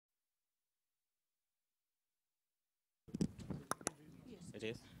It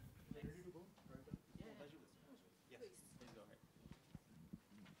is.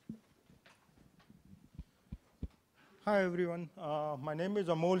 Hi everyone, my name is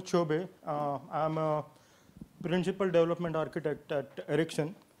Amol Chobe. I'm a principal development architect at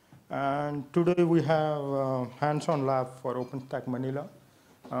Ericsson, and today we have a hands-on lab for Openstack Manila.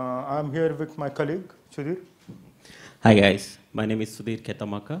 I'm here with my colleague, Sudhir. Hi guys, my name is Sudhir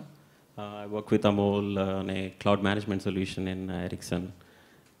Ketamaka. I work with Amol on a cloud management solution in Ericsson.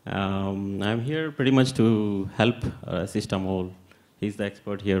 I'm here pretty much to help assist Amol. He's the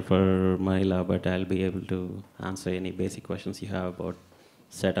expert here for Manila, but I'll be able to answer any basic questions you have about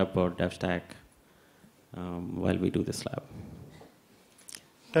setup or Devstack while we do this lab.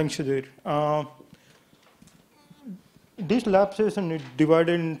 Thanks, Sudhir. This lab session is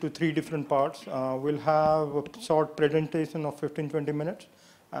divided into 3 different parts. We'll have a short presentation of 15-20 minutes,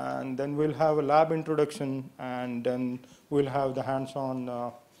 and then we'll have a lab introduction, and then we'll have the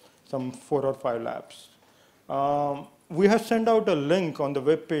hands-on some 4 or 5 labs. We have sent out a link on the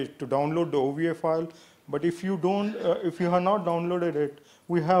web page to download the OVA file, but if you have not downloaded it,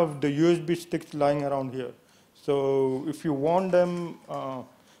 we have the USB sticks lying around here. So if you want them,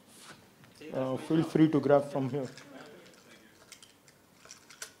 feel free to grab from here.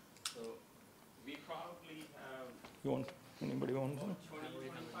 So we probably have. You want? Anybody want? So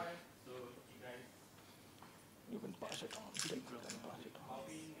you guys. You can pass it on. Take it and pass it on.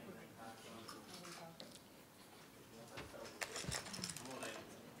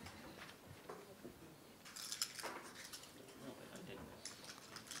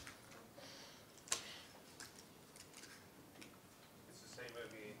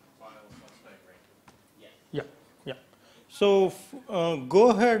 Yeah, yeah. So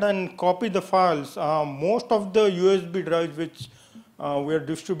go ahead and copy the files. Most of the USB drives which we are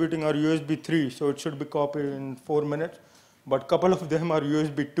distributing are USB 3, so it should be copied in 4 minutes. But a couple of them are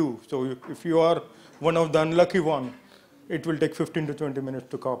USB 2. So if you are one of the unlucky one, it will take 15 to 20 minutes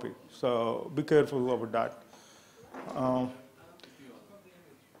to copy. So be careful about that.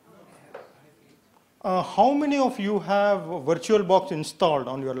 How many of you have VirtualBox installed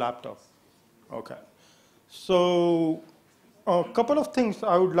on your laptop? Okay. So a couple of things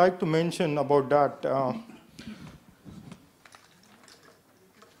I would like to mention about that.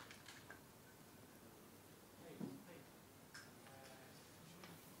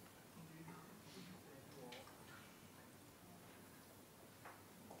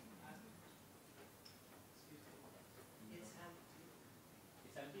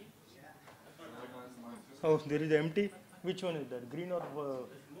 Oh, there is empty. Which one is that? Green or?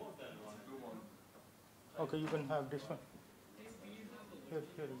 Okay, you can have this one. Here.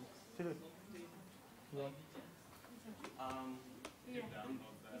 See this? You want?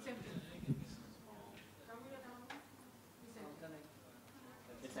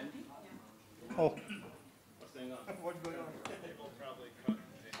 It's empty? Oh. What's going on? What's going on?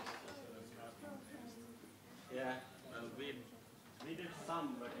 Yeah, well, we did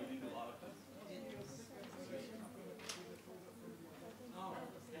some, but we didn't do all of them.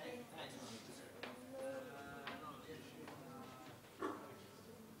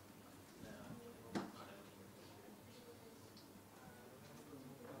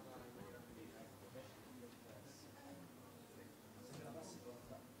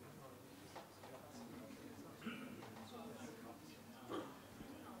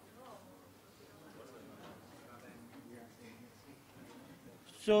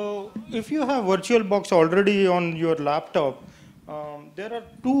 So if you have VirtualBox already on your laptop, there are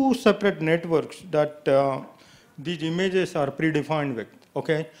 2 separate networks that these images are predefined with.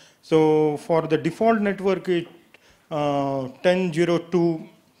 Okay, so for the default network, it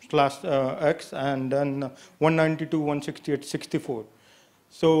 10.02/x and then 192.168.64.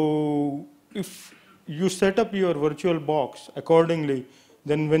 So if you set up your VirtualBox accordingly,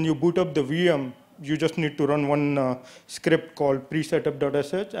 then when you boot up the VM, you just need to run one script called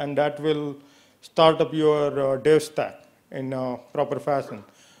presetup.sh, and that will start up your Devstack in a proper fashion.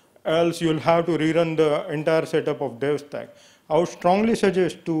 Else you'll have to rerun the entire setup of Devstack. I would strongly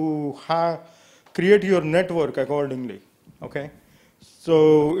suggest to create your network accordingly. Okay.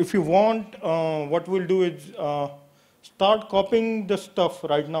 So if you want, what we'll do is start copying the stuff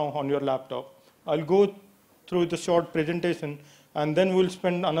right now on your laptop. I'll go through the short presentation, and then we'll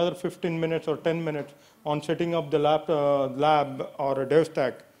spend another 15 minutes or 10 minutes on setting up the lab or a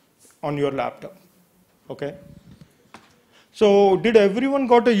Devstack on your laptop. Okay. So did everyone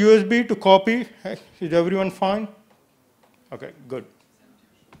got a USB to copy? Is everyone fine? Okay, good.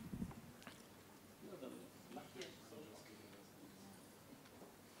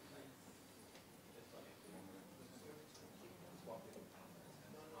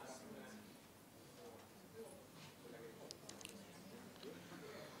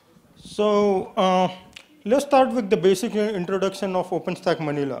 So let's start with the basic introduction of OpenStack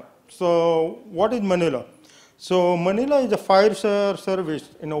Manila. So what is Manila? So Manila is a file share service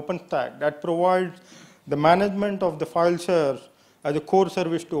in OpenStack that provides the management of the file shares as a core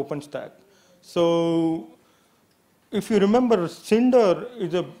service to OpenStack. So if you remember, Cinder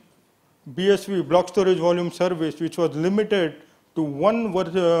is a BSV, block storage volume service, which was limited to one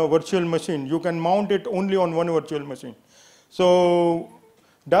virtual machine. You can mount it only on one virtual machine. So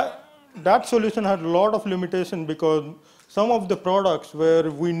that solution had a lot of limitation because some of the products where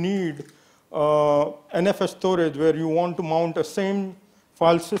we need NFS storage, where you want to mount a same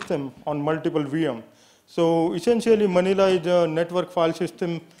file system on multiple VM. So essentially, Manila is a network file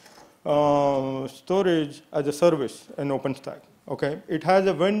system storage as a service in OpenStack. Okay, it has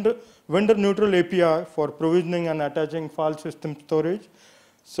a vendor-neutral API for provisioning and attaching file system storage.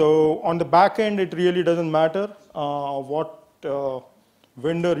 So on the back end, it really doesn't matter what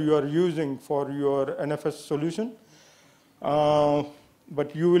vendor you are using for your NFS solution.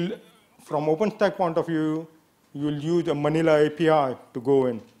 But you will, from OpenStack point of view, you will use a Manila API to go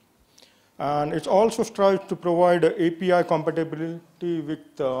in. And it also strives to provide API compatibility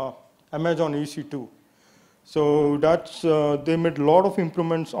with Amazon EC2. So that's, they made a lot of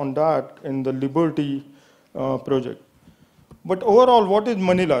improvements on that in the Liberty project. But overall, what is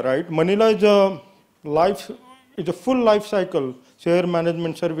Manila, right? Manila is a full life cycle share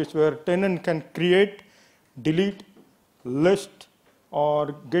management service where tenant can create, delete, list,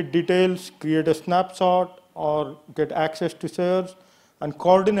 or get details, create a snapshot, or get access to shares, and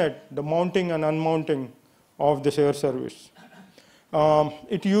coordinate the mounting and unmounting of the share service.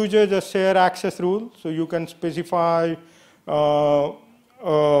 It uses a share access rule, so you can specify what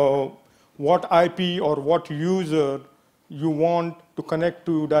IP or what user you want to connect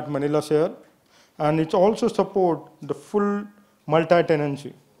to that Manila share. And it also supports the full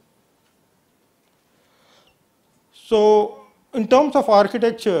multi-tenancy. So in terms of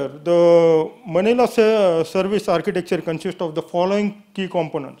architecture, the Manila service architecture consists of the following key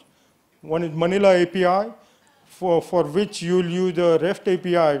components. One is Manila API, for which you'll use the REST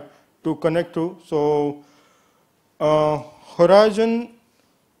API to connect to. So Horizon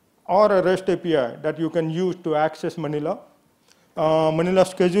or a REST API that you can use to access Manila. Manila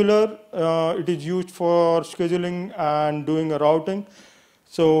Scheduler, it is used for scheduling and doing a routing.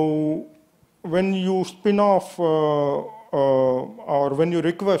 So when you spin off or when you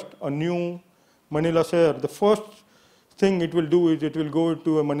request a new Manila share, the first thing it will do is it will go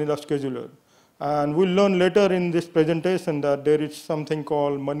to a Manila Scheduler. And we'll learn later in this presentation that there is something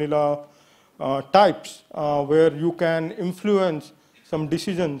called Manila types, where you can influence some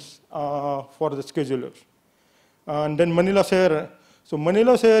decisions for the schedulers. And then Manila share. So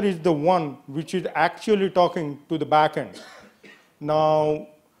Manila share is the one which is actually talking to the backend. Now,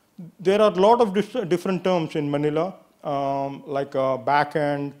 there are a lot of different terms in Manila, like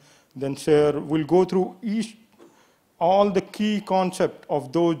backend, then share. We'll go through all the key concept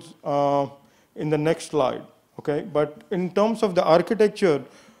of those in the next slide, okay? But in terms of the architecture,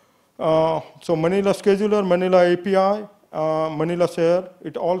 so Manila Scheduler, Manila API, Manila Share,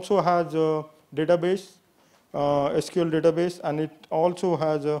 it also has a database, SQL database, and it also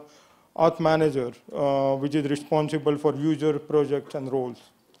has a Auth Manager, which is responsible for user, projects, and roles.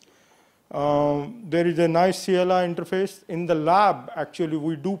 There is a nice CLI interface. In the lab, actually,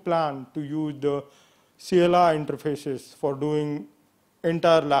 we do plan to use the CLI interfaces for doing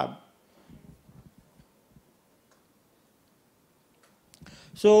entire lab.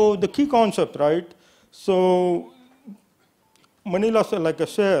 So the key concept, right? So Manila, like a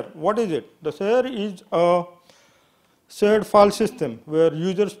share, what is it? The share is a shared file system where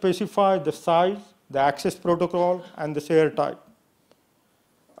users specify the size, the access protocol, and the share type.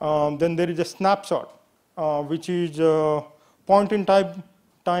 Then there is a snapshot, which is a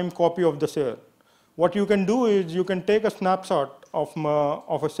point-in-time copy of the share. What you can do is you can take a snapshot of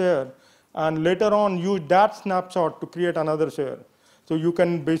a share and later on use that snapshot to create another share. So you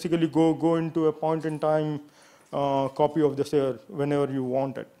can basically go into a point-in-time copy of the share whenever you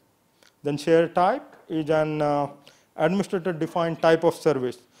want it. Then share type is an administrator-defined type of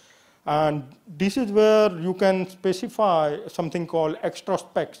service. And this is where you can specify something called extra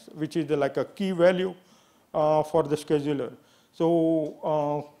specs, which is like a key value for the scheduler.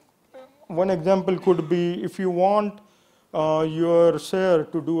 So one example could be if you want your share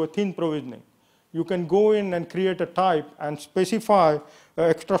to do a thin provisioning, you can go in and create a type and specify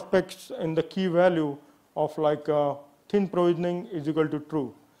extra specs in the key value of like thin provisioning is equal to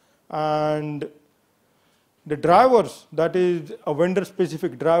true. And the drivers, that is a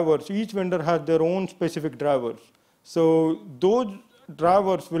vendor-specific drivers, each vendor has their own specific drivers. So those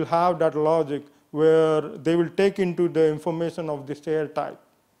drivers will have that logic where they will take into the information of the share type.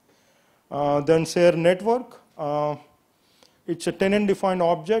 Then share network. It's a tenant-defined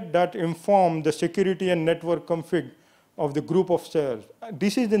object that informs the security and network config of the group of shares.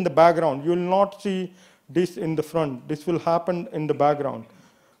 This is in the background. You will not see this in the front. This will happen in the background.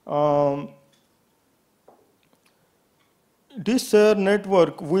 This share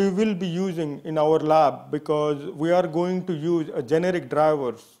network we will be using in our lab because we are going to use a generic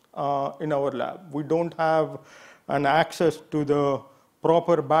drivers in our lab. We don't have an access to the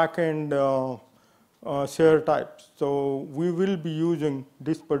proper backend share types. So we will be using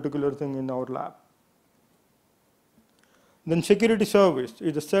this particular thing in our lab. Then security service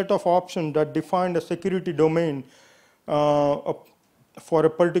is a set of options that define a security domain for a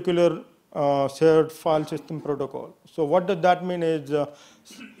particular shared file system protocol. So what does that mean is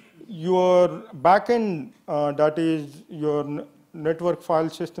your backend, that is your network file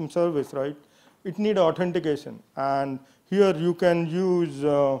system service, right? It needs authentication. And here you can use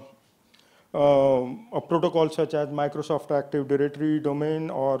a protocol such as Microsoft Active Directory domain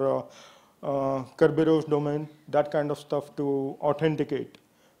or Kerberos domain, that kind of stuff to authenticate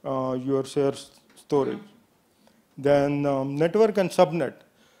your share storage. Then network and subnet.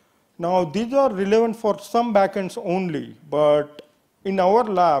 Now these are relevant for some backends only, but in our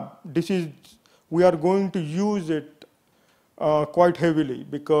lab, we are going to use it quite heavily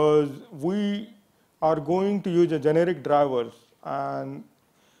because we are going to use a generic drivers, and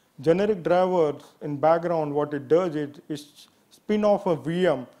generic drivers in background, what it does is spin off a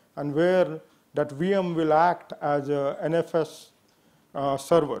VM, and where that VM will act as a NFS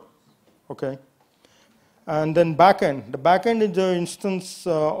server, okay? And then backend. The backend is the instance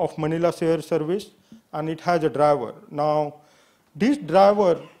of Manila share service, and it has a driver. Now, this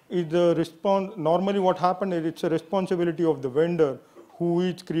driver is the response. Normally what happens is it's a responsibility of the vendor who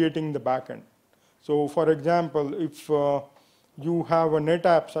is creating the backend. So for example, if you have a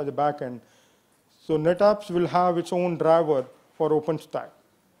NetApps as a backend, so NetApps will have its own driver for OpenStack.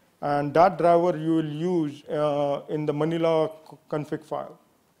 And that driver you will use in the Manila config file.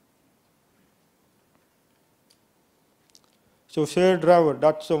 So shared driver,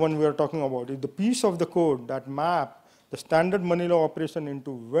 that's the one we are talking about. It's the piece of the code that map the standard Manila operation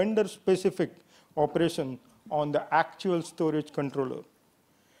into vendor-specific operation on the actual storage controller.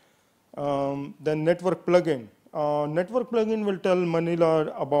 Then network plugin. Network plugin will tell Manila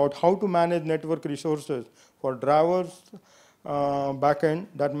about how to manage network resources for drivers, backend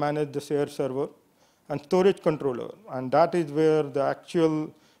that manage the share server, and storage controller. And that is where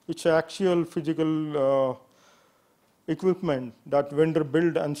it's actual physical equipment that vendor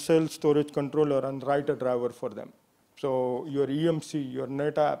build and sell storage controller and write a driver for them. So your EMC, your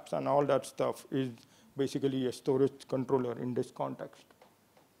NetApps, and all that stuff is basically a storage controller in this context.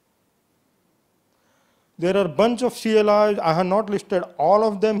 There are a bunch of CLIs. I have not listed all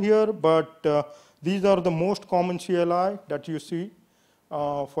of them here, but these are the most common CLI that you see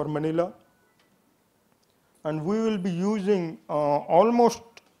for Manila. And we will be using almost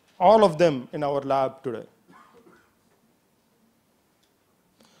all of them in our lab today.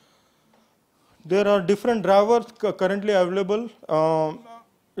 There are different drivers currently available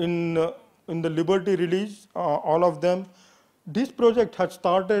in the Liberty release, all of them. This project has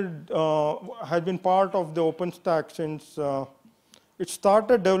been part of the OpenStack since, it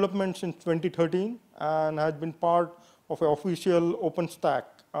started development since 2013 and has been part of an official OpenStack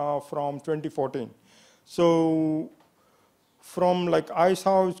from 2014. So from like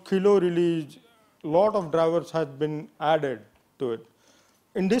Icehouse, Kilo release, a lot of drivers have been added to it.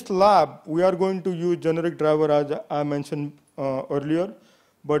 In this lab, we are going to use generic driver as I mentioned earlier,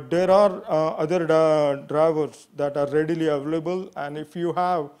 but there are other drivers that are readily available, and if you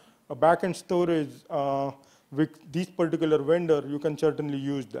have a backend storage with this particular vendor, you can certainly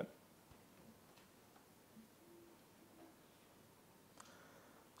use them.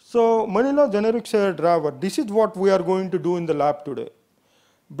 So Manila generic share driver, this is what we are going to do in the lab today.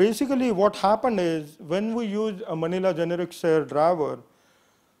 Basically what happened is when we use a Manila generic share driver,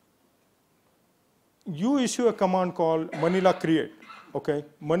 you issue a command called Manila create. Okay,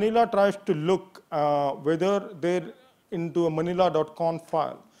 Manila tries to look whether they're into a manila.conf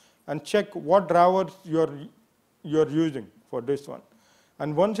file and check what drivers you're using for this one.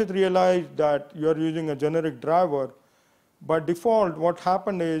 And once it realizes that you're using a generic driver, by default, what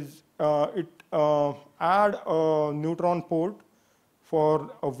happened is it add a neutron port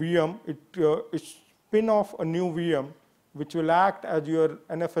for a VM. It spin off a new VM, which will act as your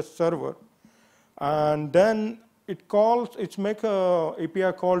NFS server. And then it makes a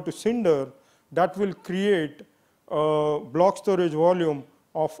API call to Cinder that will create block storage volume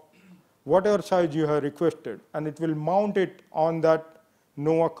of whatever size you have requested, and it will mount it on that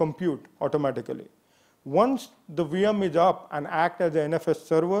Nova compute automatically. Once the VM is up and act as an NFS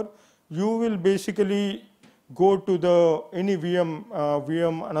server, you will basically go to the any VM,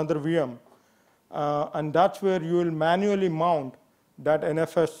 another VM, and that's where you will manually mount that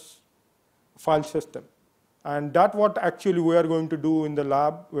NFS file system. And that's what actually we are going to do in the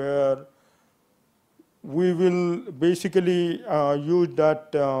lab, where we will basically use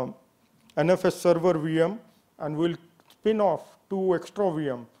that NFS server VM, and we'll spin off 2 extra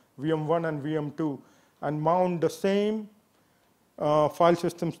VM, VM1 and VM2, and mount the same file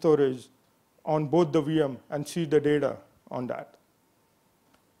system storage on both the VM and see the data on that.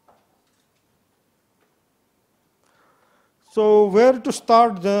 So where to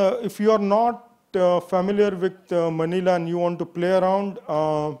start? If you are not familiar with Manila and you want to play around,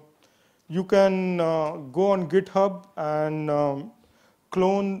 you can go on GitHub and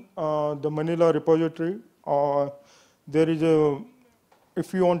clone the Manila repository. There is a,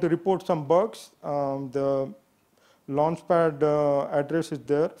 if you want to report some bugs, the Launchpad address is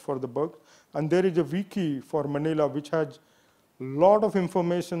there for the bugs. And there is a wiki for Manila, which has a lot of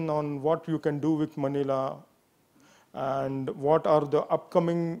information on what you can do with Manila and what are the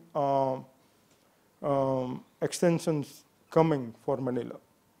upcoming extensions coming for Manila.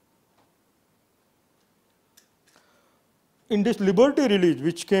 In this Liberty release,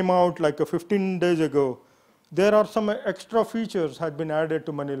 which came out like 15 days ago, there are some extra features had been added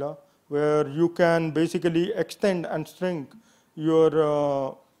to Manila, where you can basically extend and shrink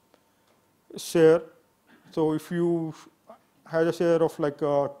your share. So if you had a share of like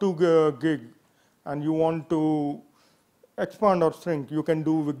 2 gig and you want to expand or shrink, you can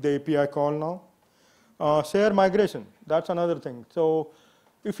do with the API call now. Share migration, that's another thing. So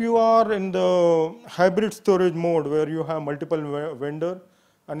if you are in the hybrid storage mode where you have multiple vendors,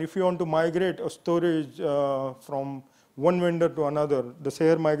 and if you want to migrate a storage from one vendor to another, the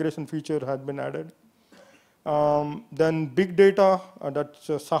share migration feature has been added. Then big data,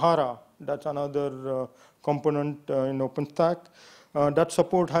 that's Sahara, that's another component in OpenStack. That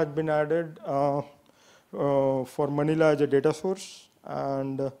support has been added for Manila as a data source.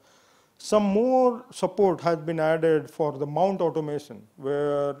 And some more support has been added for the mount automation,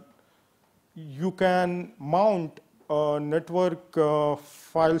 where you can mount a network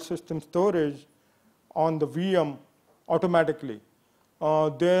file system storage on the VM automatically.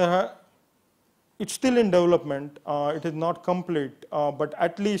 It's still in development. It is not complete, but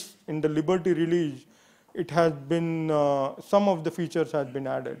at least in the Liberty release, it has been, some of the features has been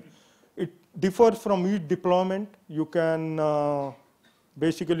added. It differs from each deployment. You can,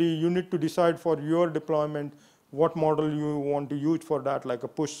 basically, you need to decide for your deployment what model you want to use for that, like a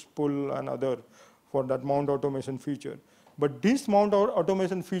push, pull, and other for that mount automation feature. But this mount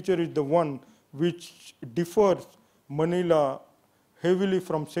automation feature is the one which differs Manila heavily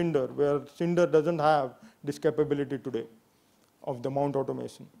from Cinder, where Cinder doesn't have this capability today of the mount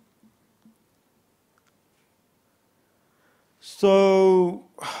automation. So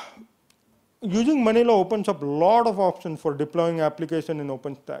using Manila opens up a lot of options for deploying application in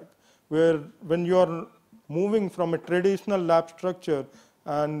OpenStack, where when you are moving from a traditional lab structure,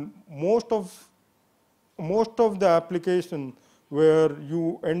 and most of the application where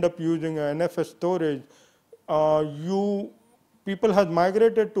you end up using an NFS storage, people have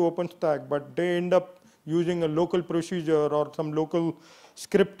migrated to OpenStack, but they end up using a local procedure or some local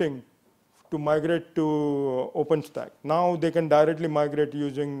scripting to migrate to OpenStack. Now they can directly migrate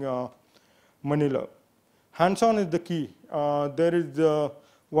using Manila. Hands-on is the key.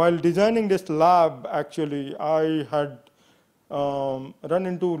 While designing this lab, actually, I had run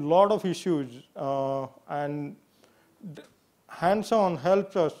into a lot of issues, and hands-on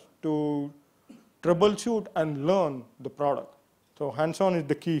helps us to troubleshoot and learn the product. So hands-on is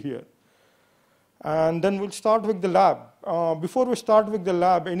the key here. And then we'll start with the lab. Before we start with the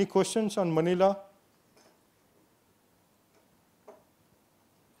lab, any questions on Manila?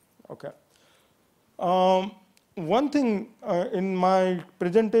 Okay. One thing in my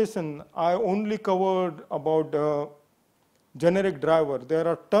presentation, I only covered about generic driver. There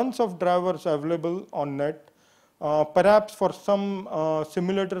are tons of drivers available on net. Perhaps for some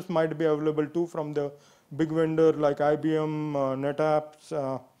simulators might be available too from the big vendor like IBM,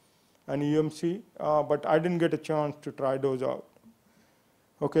 NetApps, and EMC, but I didn't get a chance to try those out.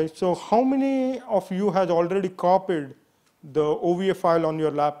 Okay, so how many of you has already copied the OVA file on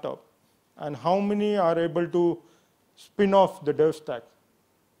your laptop? And how many are able to spin off the Devstack?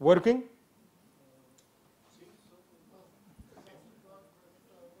 Working?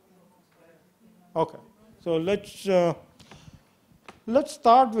 Okay. So let's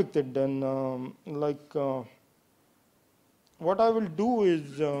start with it then. What I will do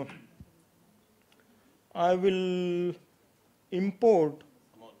is I will import.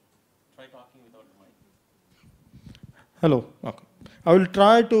 Try talking without the mic. Hello. Okay. I will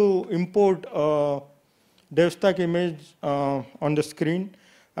try to import a Devstack image on the screen,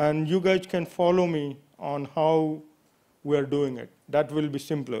 and you guys can follow me on how we are doing it. That will be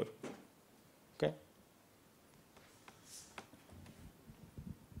simpler. Okay.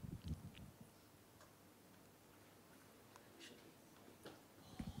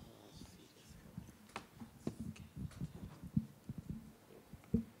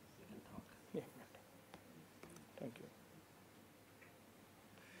 Yeah. Thank you.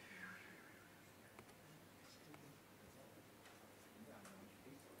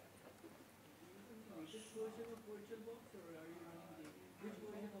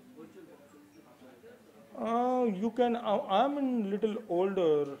 You can. I'm in little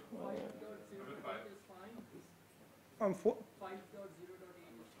older. I'm four.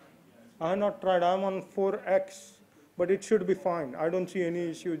 I have not tried. I'm on 4X, but it should be fine. I don't see any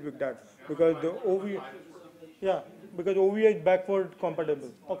issues with that because the OV. Yeah, because OVA is backward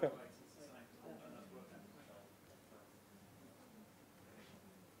compatible. Okay.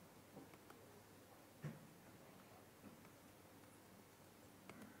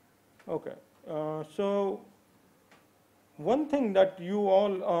 Okay. So one thing that you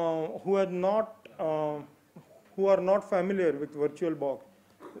all who are not familiar with VirtualBox,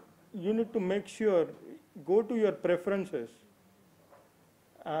 you need to make sure go to your preferences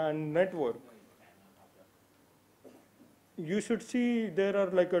and network. You should see there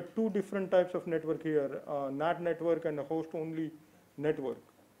are like two different types of network here, NAT network and a host only network.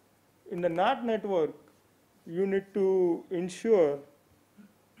 In the NAT network, you need to ensure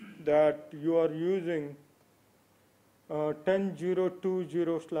that you are using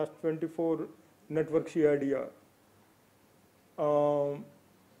 10.0.20/24 network CIDR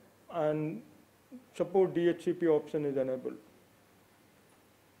and support DHCP option is enabled.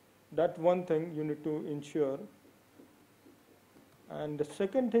 That's one thing you need to ensure. And the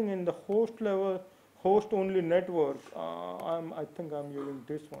second thing in the host level, host only network, I think I'm using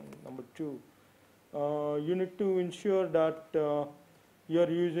this one, number 2. You need to ensure that you're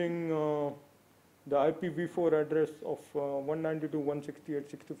using the IPv4 address of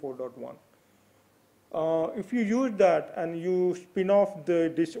 192.168.64.1. If you use that and you spin off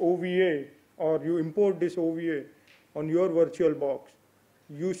this OVA or you import this OVA on your VirtualBox,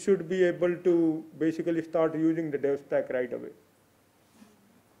 you should be able to basically start using the Devstack right away.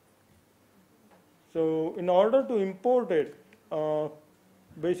 So in order to import it,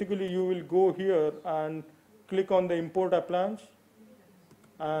 basically you will go here and click on the import appliance,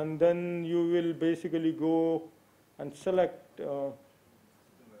 and then you will basically go and select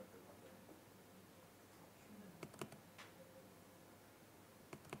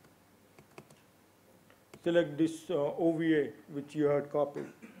this OVA which you had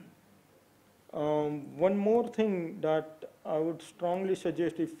copied. One more thing that I would strongly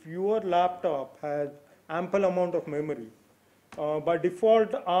suggest, if your laptop has ample amount of memory, by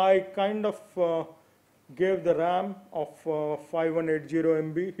default I kind of gave the RAM of 5180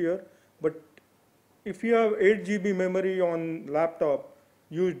 MB here, but if you have 8 GB memory on laptop,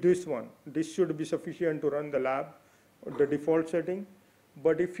 use this one. This should be sufficient to run the lab, the default setting.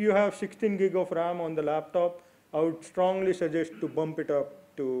 But if you have 16 gig of RAM on the laptop, I would strongly suggest to bump it up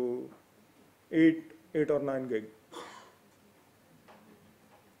to 8 or 9 gig.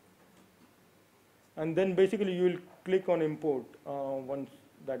 And then basically you will click on import once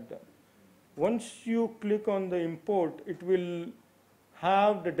that's done. Once you click on the import, it will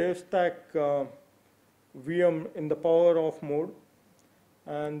have the Devstack VM in the power off mode,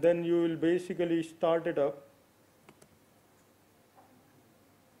 and then you will basically start it up.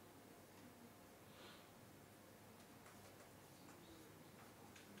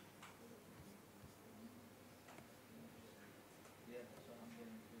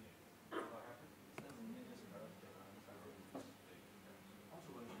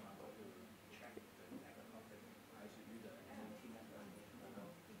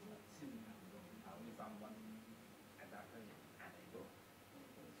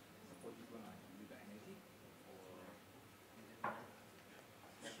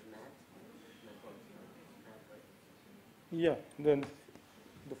 Yeah, then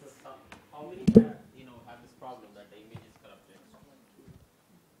How many have this problem that the image is corrupted?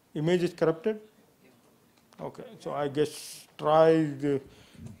 image is corrupted? Okay, so I guess try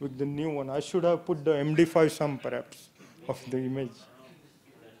with the new one. I should have put the MD5 sum perhaps of the image.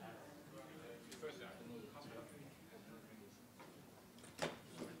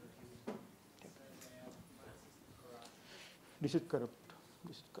 This is corrupt.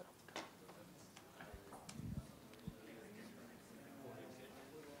 This is corrupt.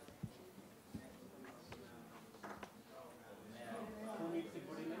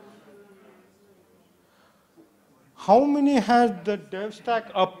 How many has the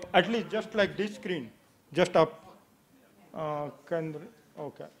Devstack up? At least just like this screen, just up.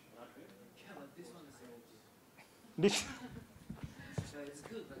 Okay. This.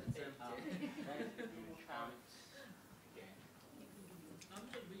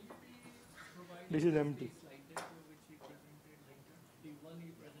 This is empty.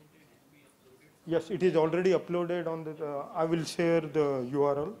 Yes, it is already uploaded on the. I will share the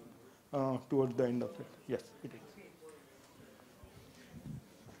URL towards the end of it. Yes, it is.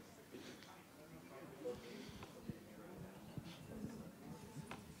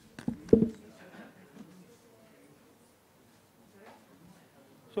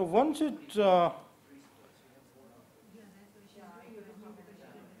 So once it's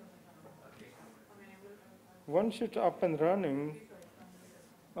up and running,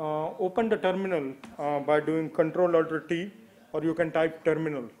 open the terminal by doing Control-Alt-T, or you can type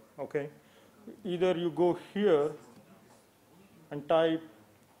terminal. Okay, either you go here and type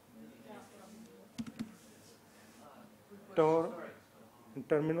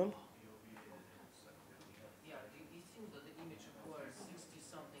terminal.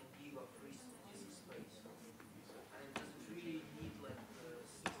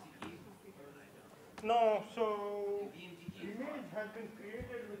 No, so image has been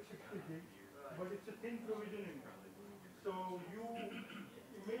created with 60 gig, but it's a thin provisioning. So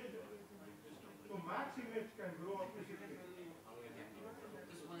max image can grow up to 60 gig.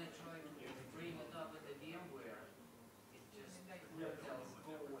 Because when I try to bring it up at the VMware, it just tells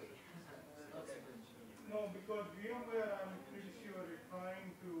go away. No, because VMware, I'm pretty sure, is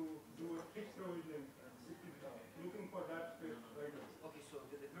trying to do a thick provisioning. Looking for that space right now. Okay, so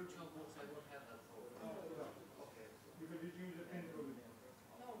the virtual box, I don't have that problem. Okay. Because it uses a thin provisioning.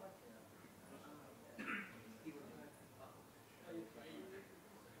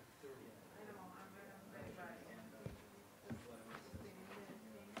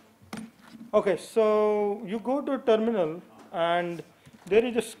 Okay, so you go to terminal and there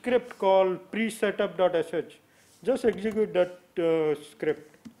is a script called presetup.sh. Just execute that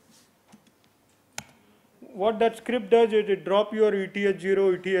script. What that script does is it drop your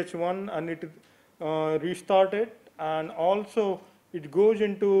ETH0, ETH1 and it restart it, and also it goes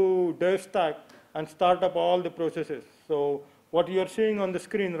into Devstack and start up all the processes. So what you are seeing on the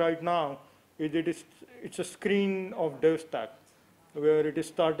screen right now is it's a screen of Devstack where it is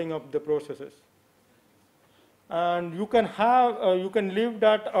starting up the processes. And you can leave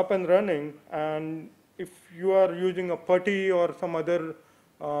that up and running, and if you are using a PuTTY or some other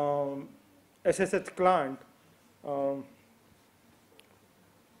SSH client,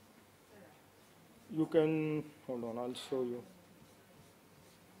 you can, hold on, I'll show you.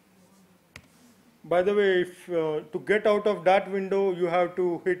 By the way, if to get out of that window, you have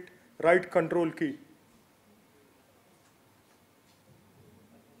to hit right control key.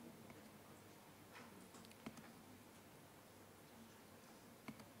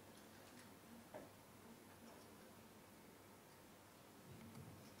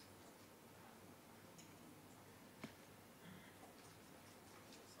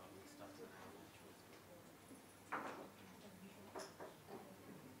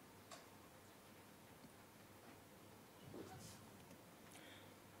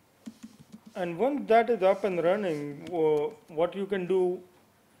 And once that is up and running, what you can do,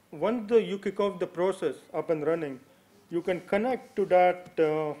 once you kick off the process up and running, you can connect to that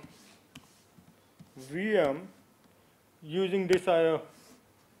VM using this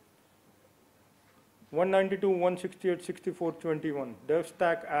 192.168.64.21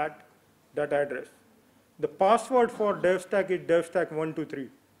 Devstack at that address. The password for Devstack is Devstack123.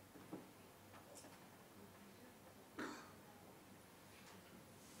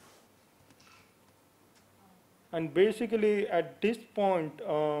 And basically, at this point,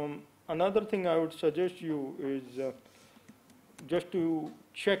 another thing I would suggest you is just to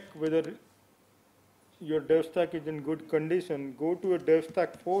check whether your Devstack is in good condition. Go to a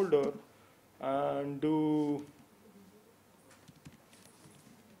Devstack folder and do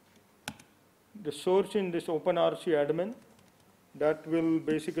the source in this OpenRC admin. That will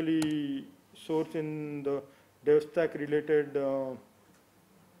basically source in the Devstack related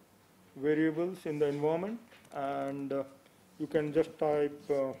variables in the environment. And you can just type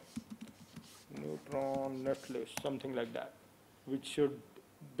neutron netlist, something like that, which should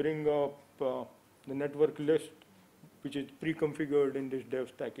bring up the network list, which is pre-configured in this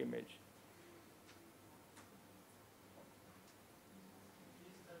Devstack image.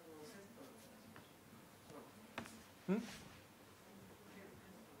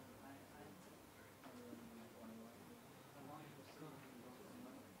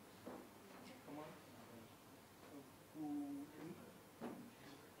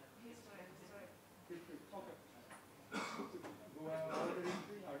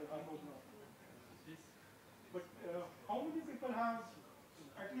 But how many people have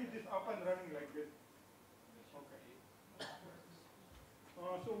at least this up and running like this? Okay.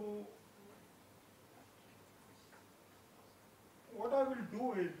 So what I will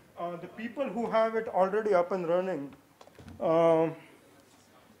do is the people who have it already up and running, um,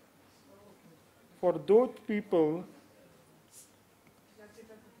 for those people,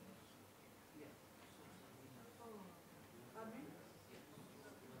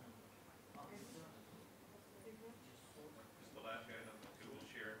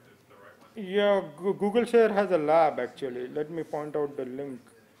 yeah, Google Share has a lab actually. Let me point out the link.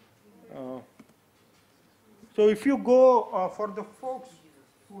 Uh, so if you go for the folks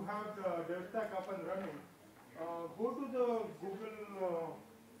who have the Devstack up and running, go to the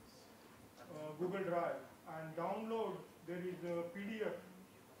Google Drive and download. There is a PDF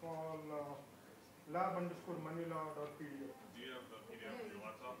called lab_manila.pdf. Do you have the PDF on your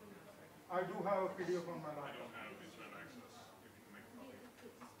laptop? I do have a PDF on my I laptop. don't have internet access. If you can make a copy.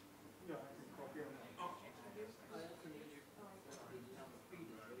 Yeah, I can copy on that.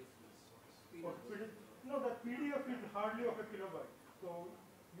 No, that PDF is hardly of a kilobyte, so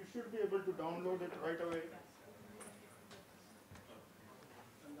you should be able to download it right away.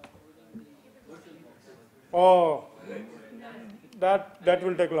 Oh, that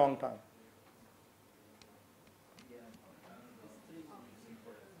will take a long time.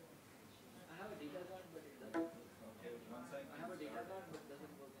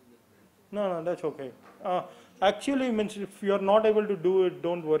 No, that's okay. Actually, means if you are not able to do it,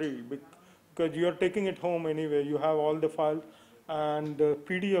 don't worry because you are taking it home anyway. You have all the files and the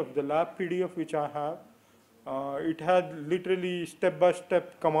PDF, the lab PDF which I have. It had literally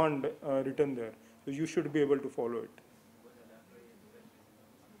step-by-step command written there, so you should be able to follow it.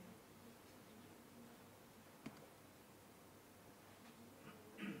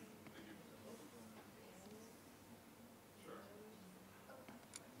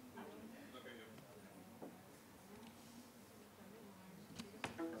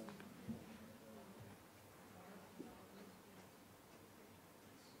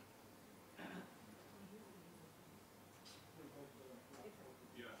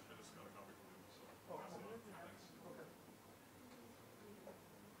 Yeah, I just got a copy from you, so pass it on. Thanks.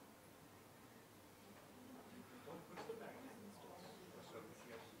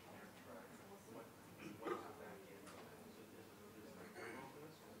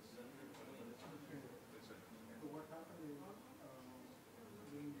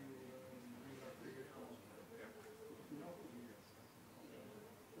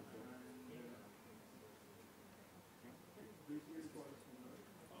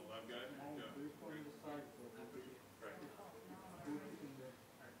 Lab guy?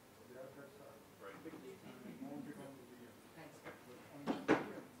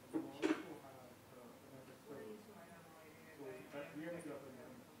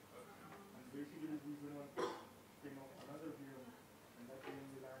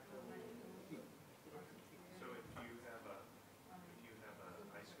 Yeah. So if you have a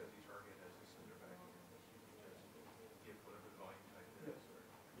iSCSI target as a sender backend, you just give whatever the volume type is, or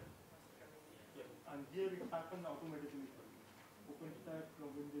And here it happened automatically for you. Openstack,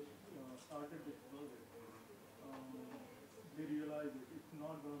 when they started this project, they realized that it's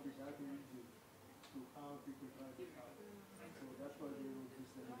not going to be that easy to have people try this out. So that's why they wrote this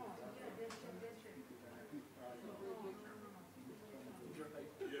limited data. People can at least try it out.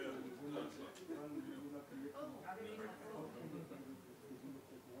 Yeah. You will create some functions to look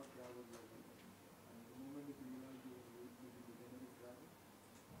at what driver you are using. And the moment it realizes you are using the generic driver,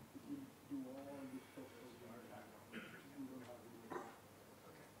 it will do all this stuff for you. You don't have to do it.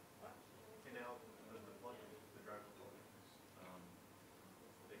 and now the plugin, the driver plugins,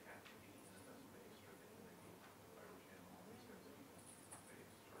 they have to be NFS based, or they can be fiber channel iSCSI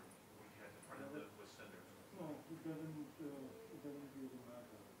based, or we had to run the with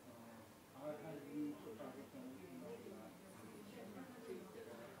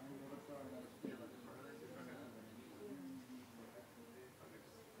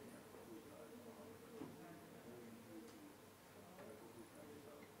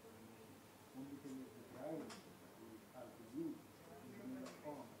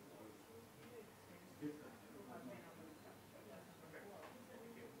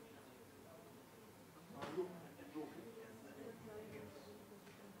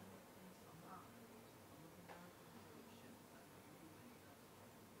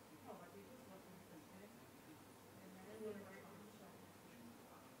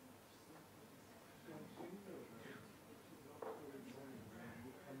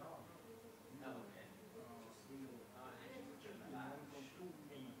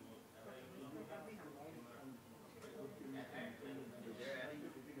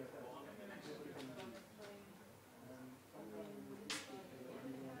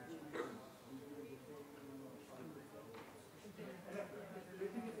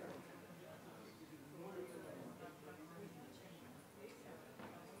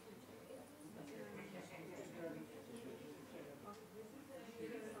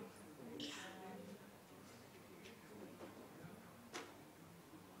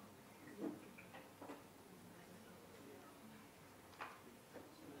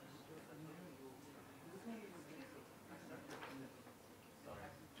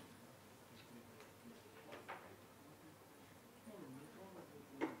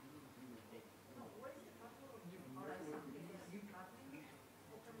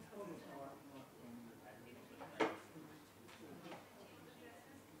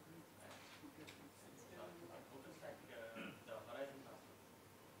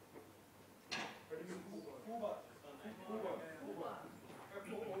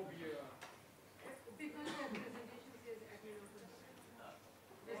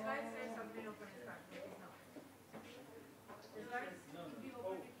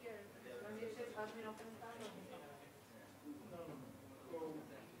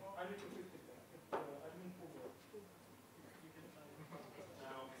I need to fix it. Admin foobar.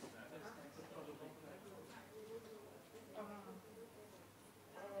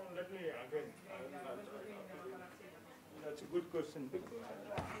 Let me again. That's a good question. In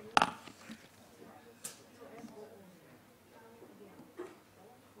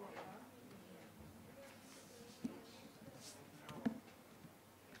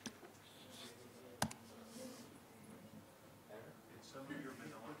some of your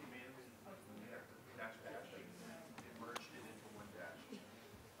Manila commands, when you have to dash dash, it merged it into one dash.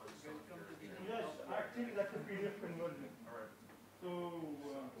 On some of your, Yes, actually that's a PDF conversion. all right, So,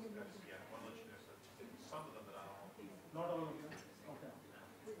 that's, yeah, I'll let you know, so some of them, but I don't know. not all of them. Okay.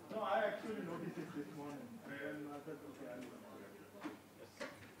 No, I actually noticed it this morning. And then I thought, okay, I'll do it.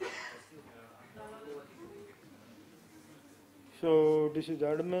 So this is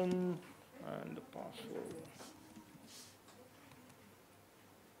admin and the password.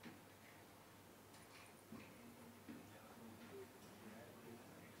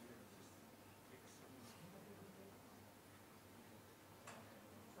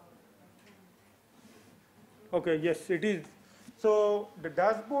 Okay, yes, it is. So the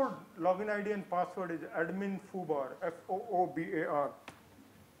dashboard login ID and password is admin foobar, Foobar.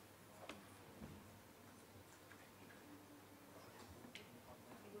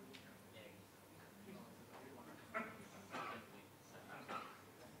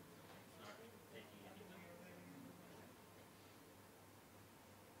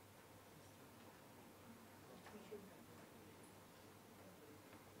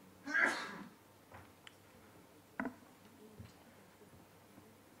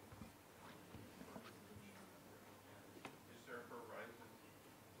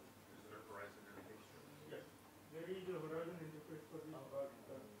 Yes, there is a Horizon interface for this,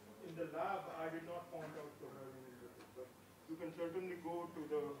 but in the lab I did not point out the Horizon interface. But you can certainly go to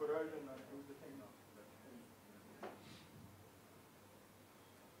the Horizon and do the same.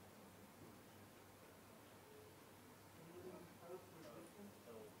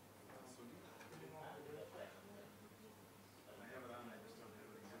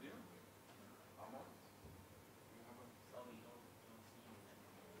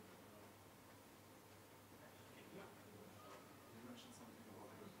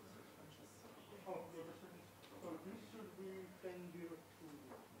 Oh, so this should be 10.02.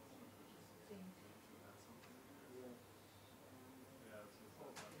 Yes. Oh,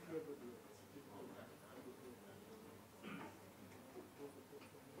 here the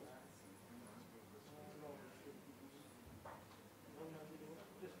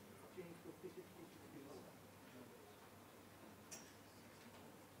just change 50, 60, 60.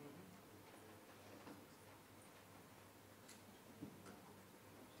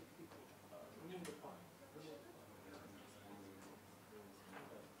 Remove the file.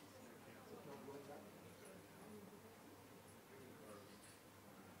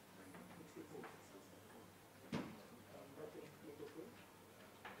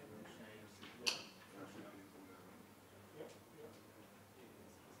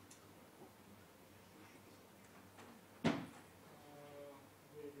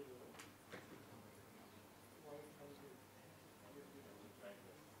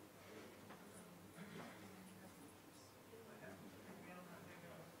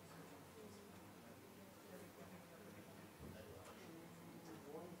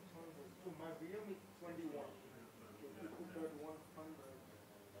 So my VM is 21. So if you put that 100.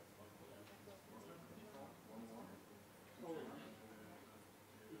 Oh,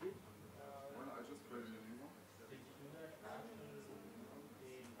 is it? I just created a new one.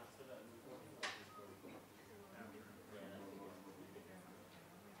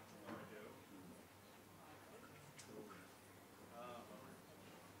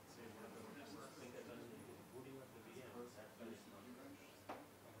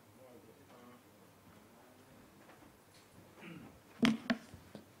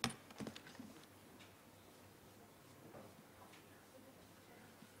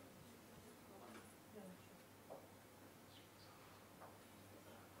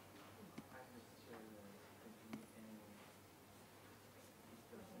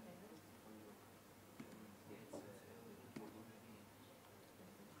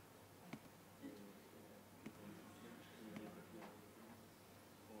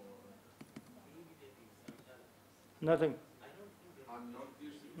 Nothing. I'm not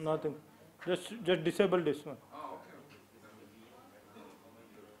used to it. Nothing. Just disable this one. Oh, okay.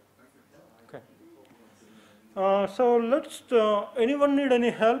 Thank you. Okay. So let's. Anyone need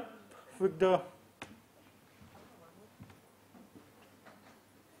any help with the?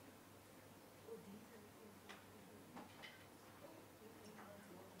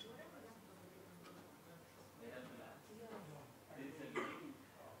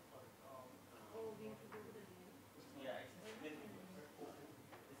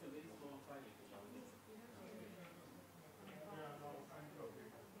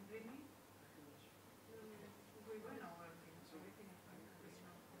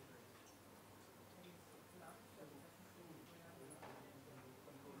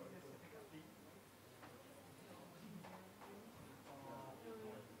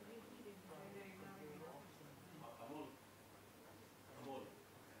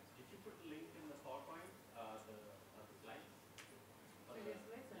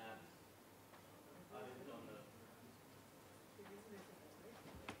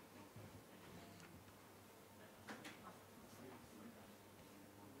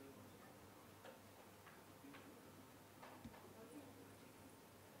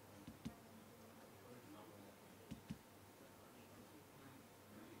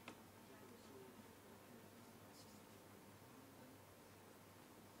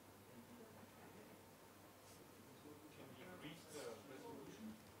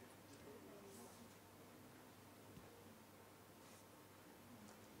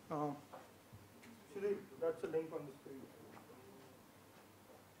 that's the link on the screen.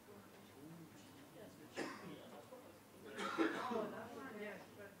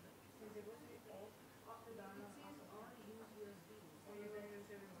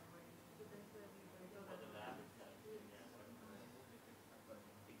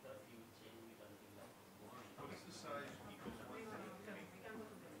 What is the size equals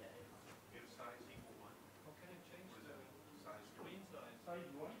 1? If size equal 1? Okay, change what does that mean? Size screen size. Size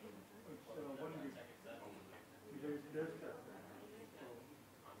 1, it's 1 gig. Because there's that.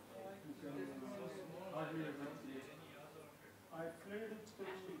 So you can hardly I played it to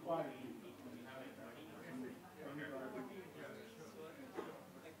 5 gig.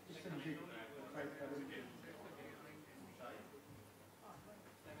 It's a gig, 5 gig.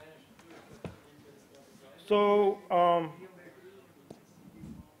 So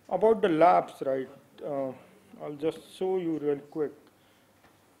about the labs, right? I'll just show you real quick.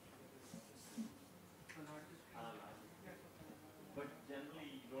 But generally,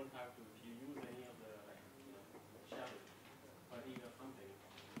 you don't have to. If you use any of the shell, buddy or something,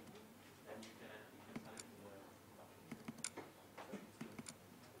 then you can connect to the.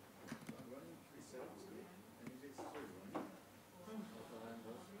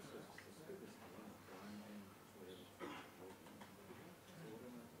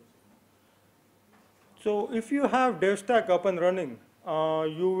 So if you have Devstack up and running,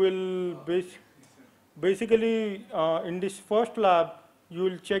 you will basically in this first lab, you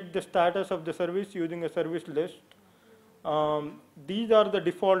will check the status of the service using a service list. These are the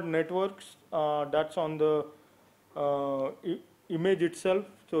default networks that's on the image itself.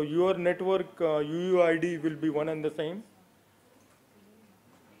 So your network UUID will be one and the same.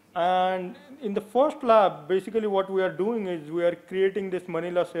 And in the first lab, basically what we are doing is we are creating this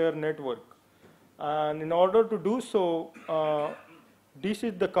Manila share network. And in order to do so, this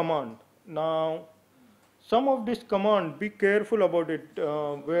is the command. Now, some of this command, be careful about it,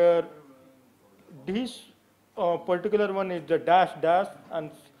 where this particular one is the dash dash, and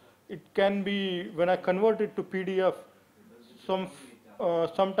it can be, when I convert it to PDF,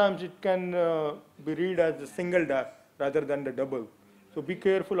 sometimes it can be read as a single dash rather than the double. So be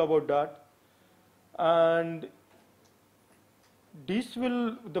careful about that. And this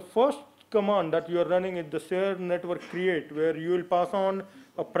will, the first command that you are running is the share network create, where you will pass on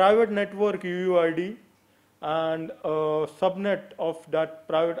a private network UUID and a subnet of that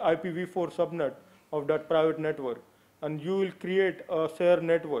private IPv4 subnet of that private network, and you will create a share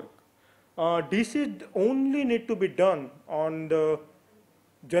network. This is only need to be done on the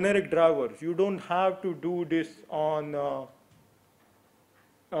generic drivers. You don't have to do this on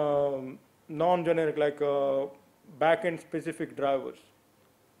non-generic, like backend specific drivers.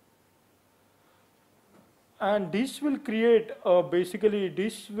 And this will create, basically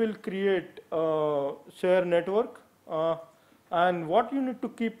this will create a share network. And what you need to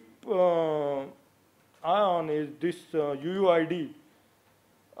keep eye on is this UUID.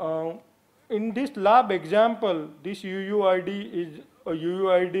 In this lab example, this UUID is a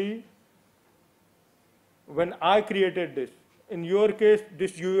UUID when I created this. In your case,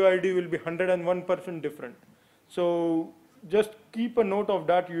 this UUID will be 101% different. So just keep a note of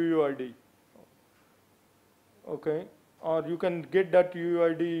that UUID. Okay, or you can get that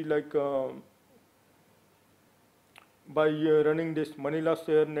UUID like by running this Manila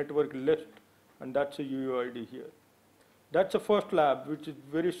share network list, and that's a UUID here. That's the first lab, which is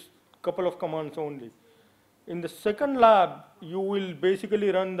very couple of commands only. In the second lab, you will basically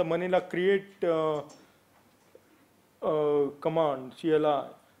run the Manila create command, CLI,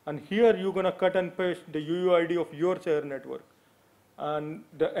 and here you're gonna cut and paste the UUID of your share network. And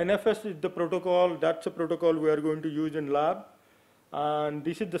the NFS is the protocol, that's the protocol we are going to use in lab. And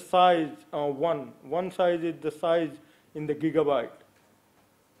this is the size, one size is the size in the gigabyte.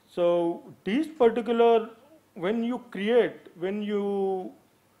 So this particular, when you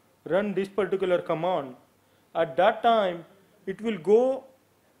run this particular command, at that time, it will go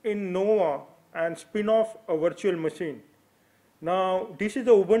in Nova and spin off a virtual machine. Now, this is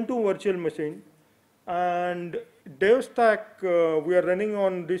the Ubuntu virtual machine, and Devstack, we are running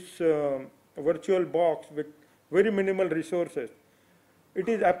on this virtual box with very minimal resources. It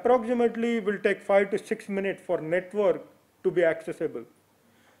is approximately will take 5 to 6 minutes for network to be accessible.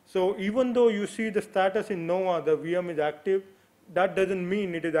 So even though you see the status in Nova, the VM is active, that doesn't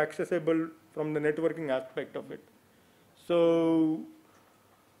mean it is accessible from the networking aspect of it. So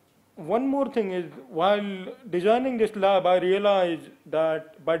one more thing is, while designing this lab, I realized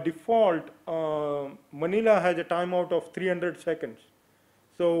that by default, Manila has a timeout of 300 seconds.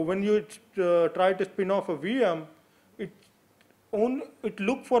 So when you try to spin off a VM, it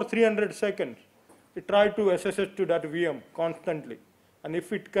looks for 300 seconds. it tries to SSH to that VM constantly. And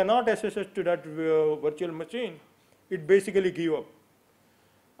if it cannot SSH to that virtual machine, it basically give up.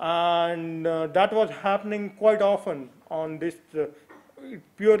 And that was happening quite often on this,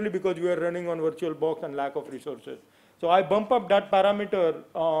 purely because we are running on VirtualBox and lack of resources. So I bump up that parameter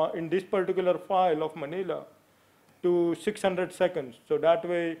in this particular file of Manila to 600 seconds. So that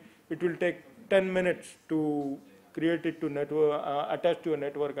way it will take 10 minutes to create it to network, attach to a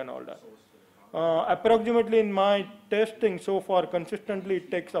network and all that. Approximately in my testing so far, consistently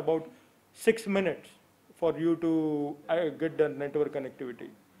it takes about 6 minutes for you to get the network connectivity.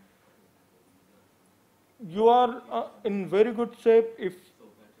 You are in very good shape if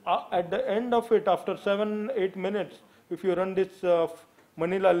at the end of it, after 7-8 minutes, if you run this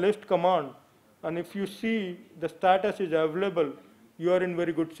Manila list command, and if you see the status is available, you are in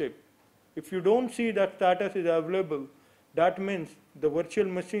very good shape. If you don't see that status is available, that means the virtual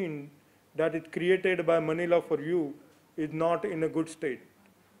machine that is created by Manila for you is not in a good state.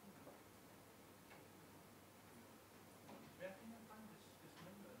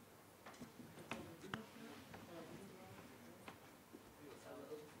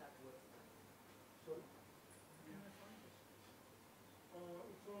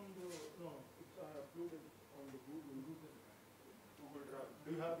 Do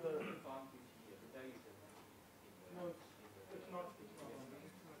you have the? No, it's not.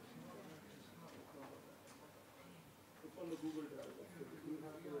 It's on the Google Drive. Do you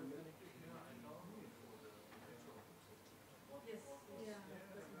have the link? Yes, yeah.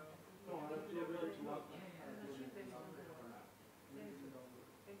 No, I uploaded it last. I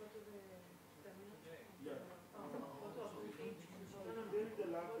go to the terminal. Yeah. There is the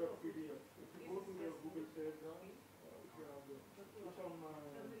lab.pdf. If you go to your Google Save Drive, if you have the, it's on my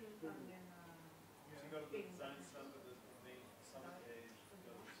screen. So you go to the design stuff of the main summit page,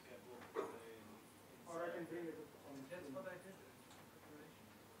 go to schedule for the day. Or I can bring it on the That's screen. what I did.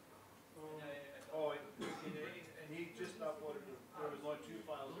 Oh, and he just uploaded, there was like 2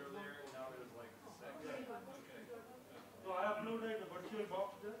 files earlier, and now there's like 6. Okay. So I uploaded the VirtualBox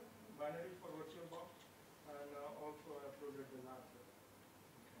there, binaries for VirtualBox, and also I uploaded the lab there.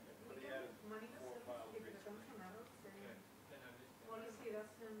 But he added 4 files If it recently. comes from error, then Okay. policy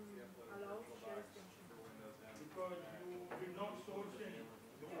doesn't allow share extension. For Windows now. Because you did not source in the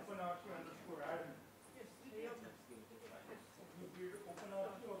OpenRC underscore admin. Yes, You did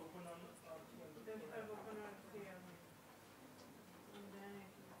OpenRC or OpenRC underscore then I admin. open our CM. And then it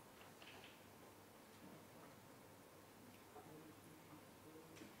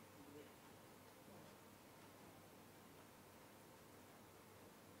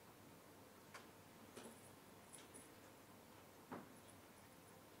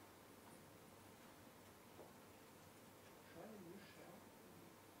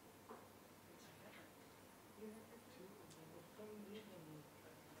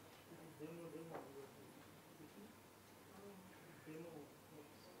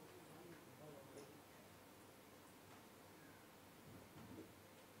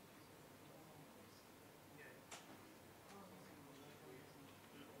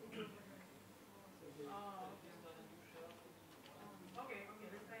okay,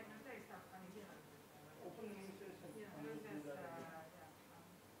 let's try stuff. Open initiation. Yeah, and let's we'll do just, that again.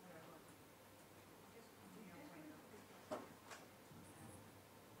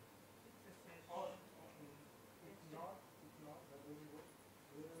 Or, it's not, that doesn't work.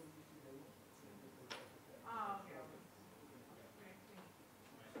 Wherever you see hello, then you can press it there. Okay. Great, thank you.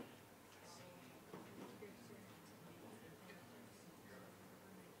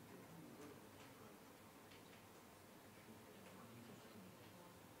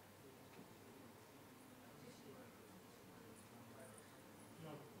 No,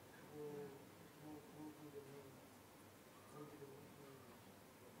 go to the main. Go to the main.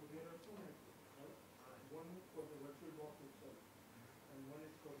 So there are 2 networks, right? One is for the VirtualBox itself, and one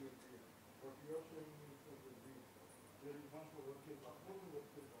is for your VM. What you are showing me is for the VM. There is one for VirtualBox. Go to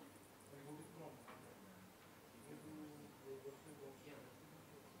VirtualBox and go to Chrome. Go to the VirtualBox.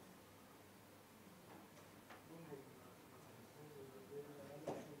 Don't go to that. There is another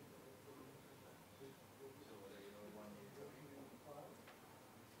thing for VirtualBox.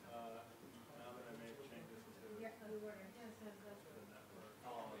 Now that I made changes to Yeah, we were, yes, the network.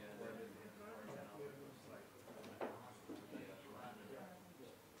 Oh, yeah. Where it is, where it looks like.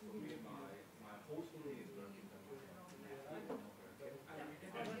 My hosting is working.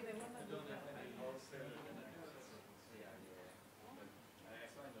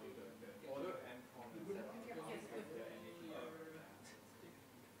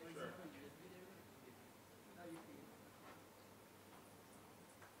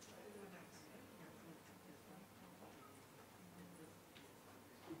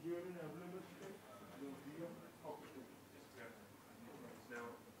 available state, your VM, okay. Now,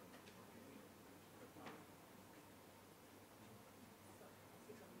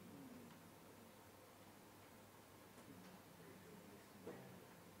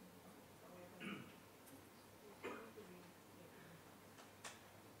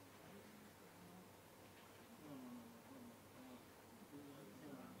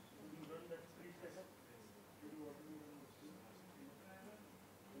 You run that pre-setup, you do what you run the stream.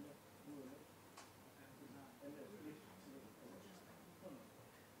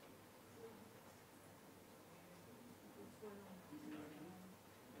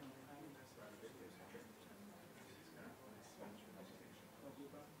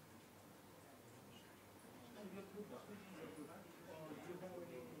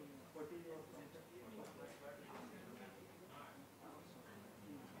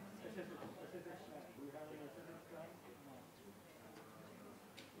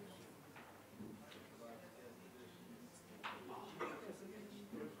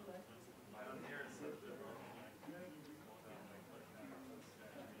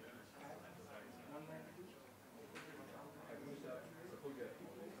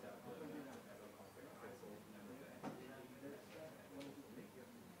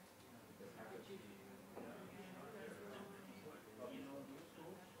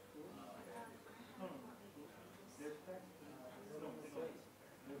 Devstack,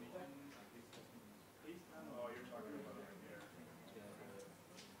 oh, you're talking about right here.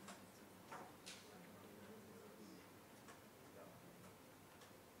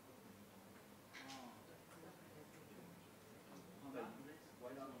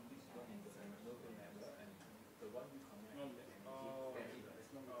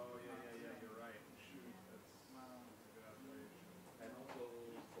 Oh, yeah, you're right. Shoot, that's a good observation.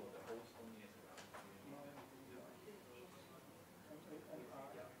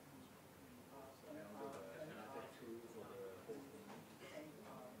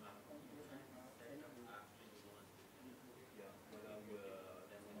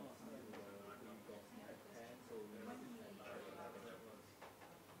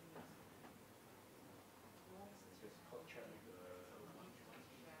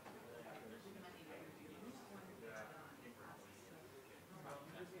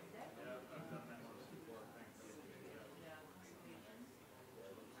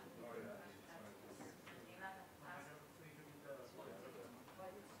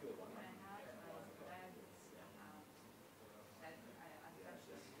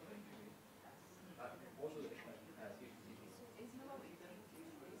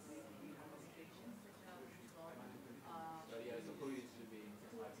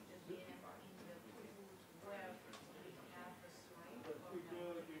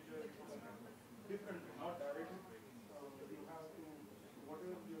 different, not directly. You have to,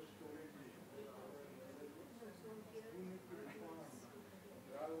 whatever your storage is, you need to respond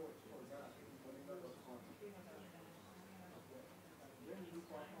drive for that Manila.com. Then you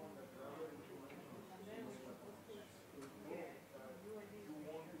pass on the driver information. So you know that you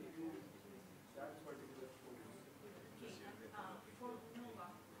want to use that particular storage. For Nova,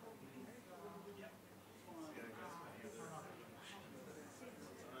 Manila will ask Nova to deploy in this computers or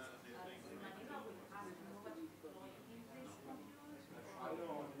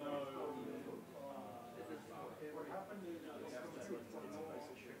No. What happened is, once you have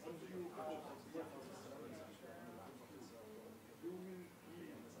you will be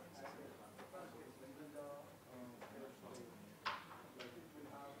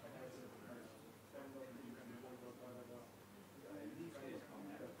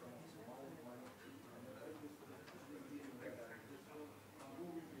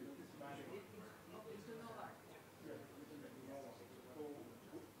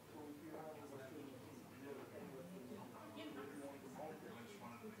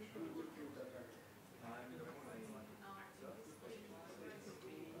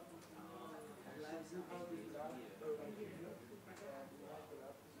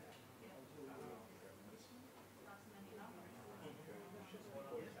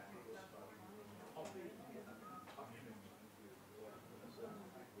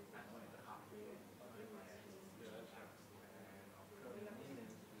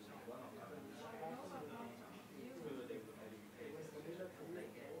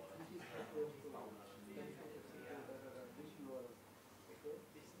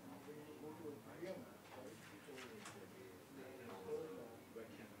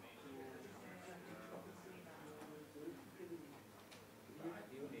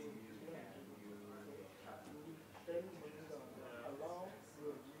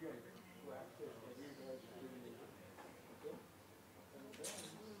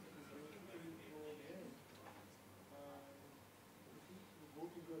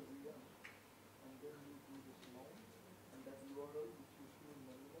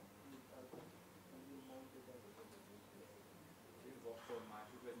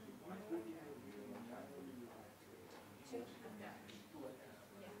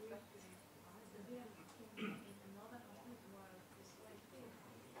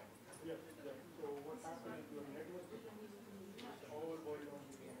Yeah, yeah. So what happens is your network is all boiled down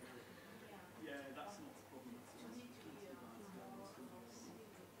to the network. Yeah, that's not a problem at all.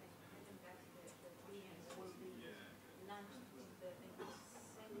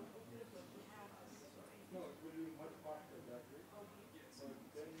 No, it will be much faster that way. But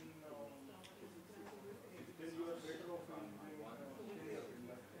then, then you are better off using Tinder in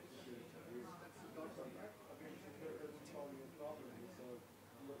that case. Because again, Tinder doesn't solve your problem because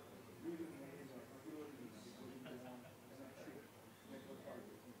you are losing money purely because you want an extra network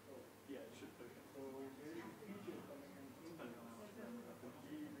partition. So Yeah, it should be. there is a feature coming in Tinder, I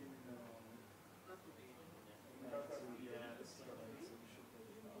believe in data room. Yeah, this is what it should be.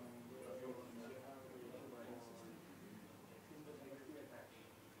 Where they have a Tinder multi attach.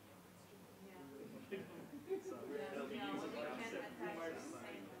 So they'll be using that.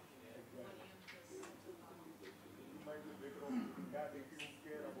 You might be better off doing that if you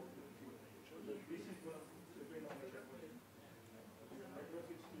care about the queue. Because this is going to depend on the network. If the network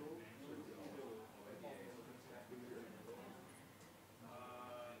is slow, you will see the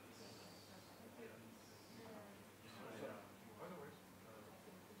By the way,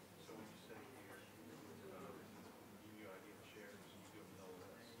 so when you say here, give you idea of shares, you do have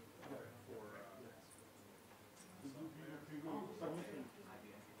LS for, Did you give your permission? I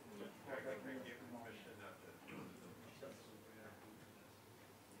gave permission not to.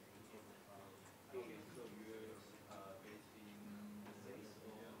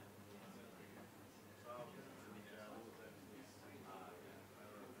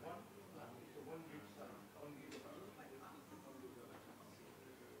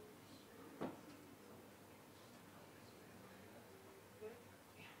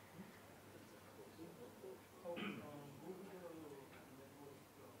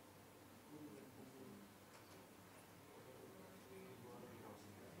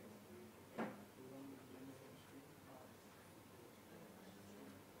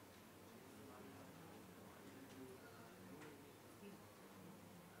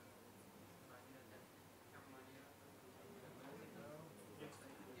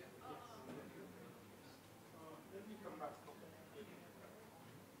 Let me come back.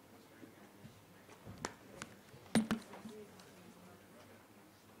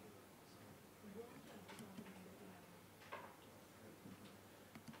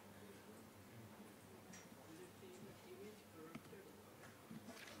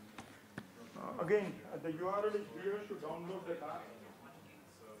 Again, the URL is here to download the app.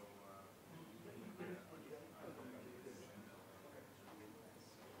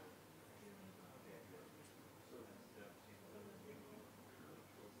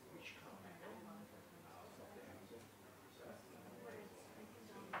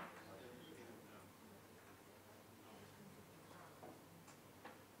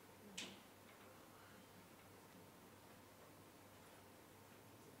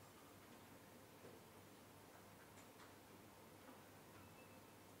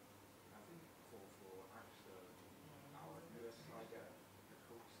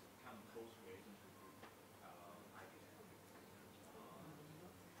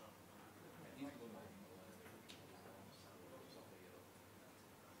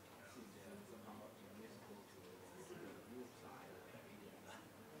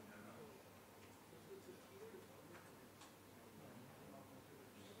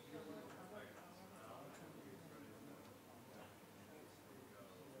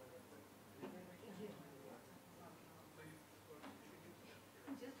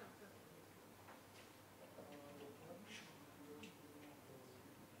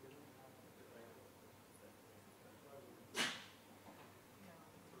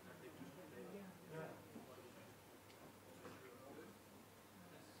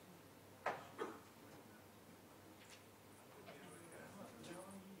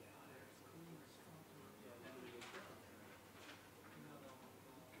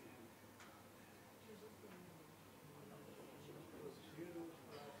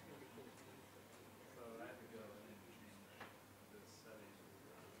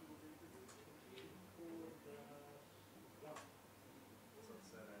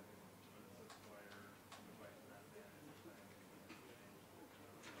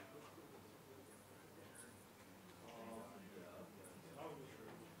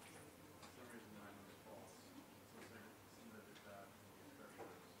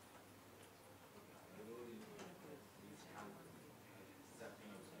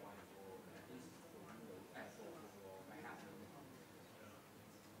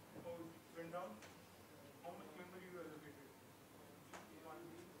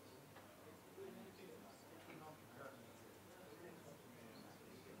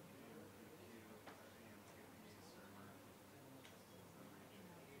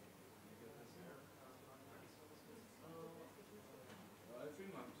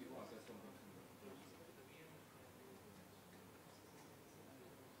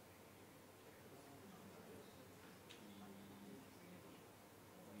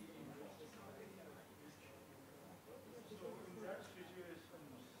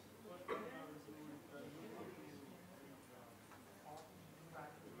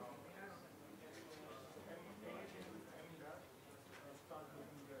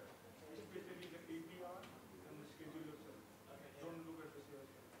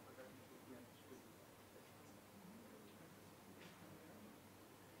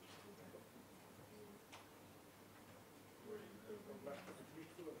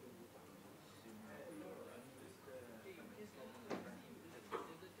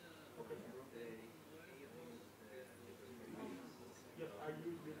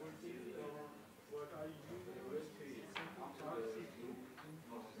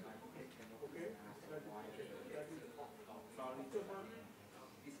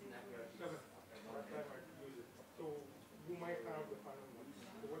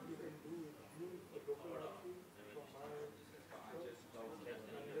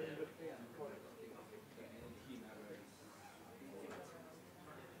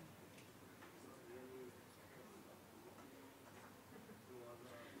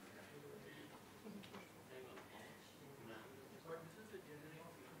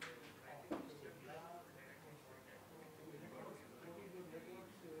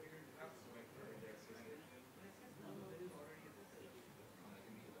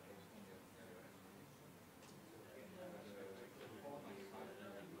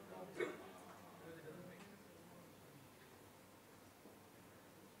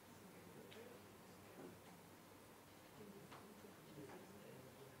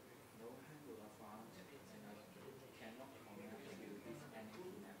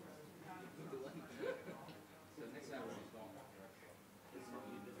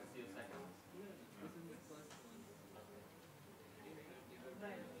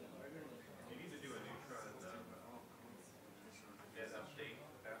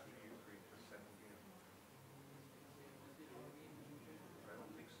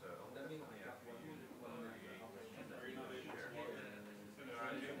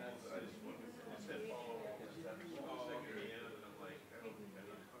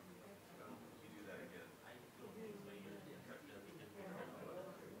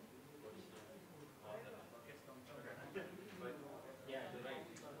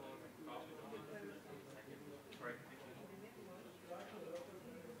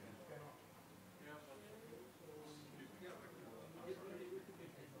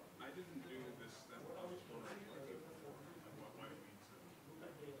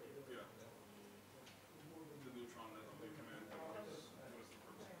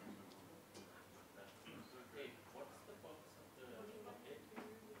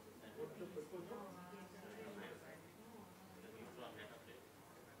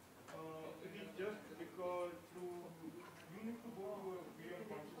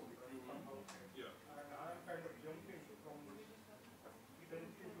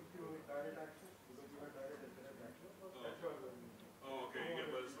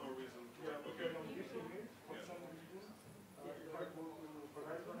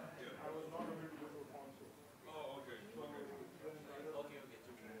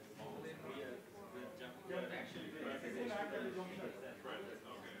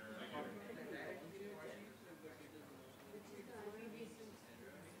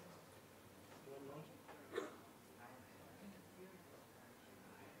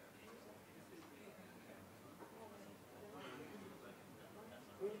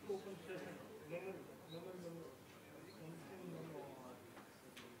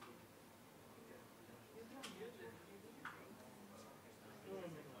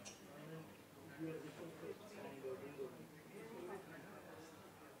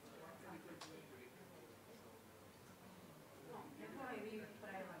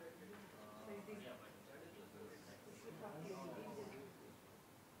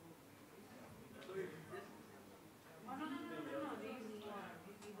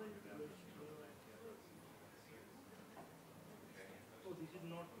 Is it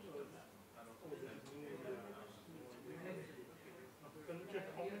not? Oh, there is new. Can you check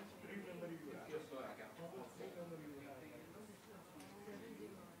how much free memory you have? How much free memory you have?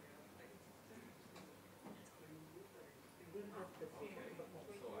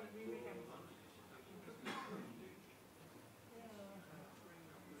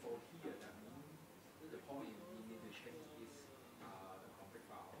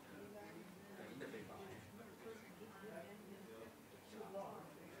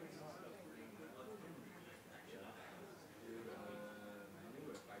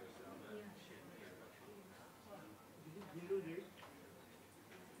 Windows 8.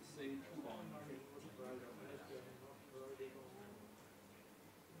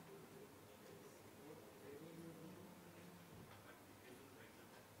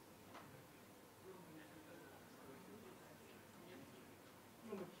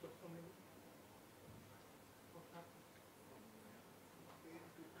 No, but what happened?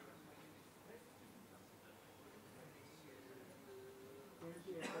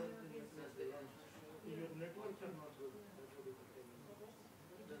 Your network is not good. That's what it is telling me.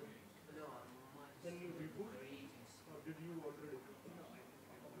 Can you reboot? Or did you already?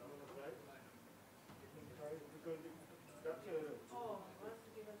 Try? Try because that's a. Oh, wants to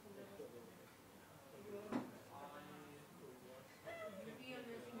give us a little.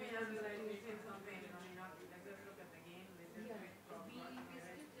 Yeah, we visited this part of the front and half of it. Let's see what he was saying.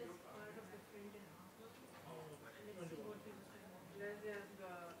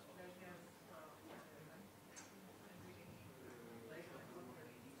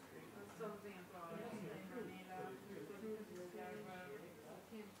 Something about Manila.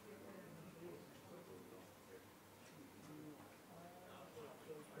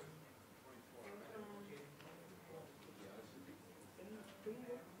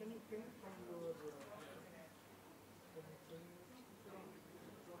 Can you ping from your?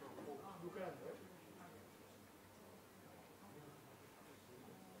 You can, right?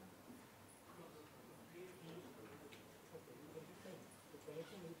 Okay, you can just send. The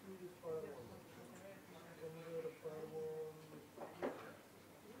connection issue is firewall. When your firewall.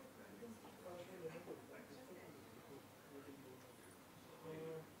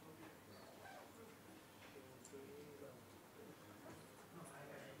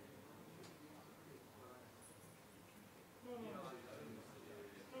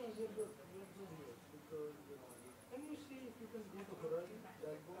 No, we're good here because can you see if you can go to Horizon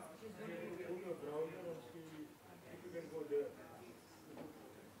dashboard? Go to your browser and see if you can go there.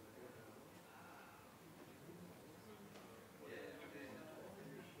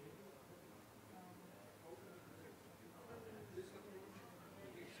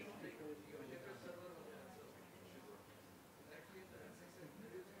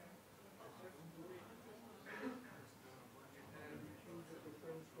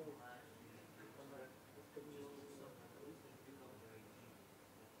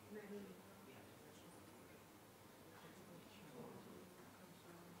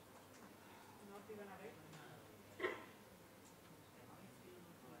 Not even a bit.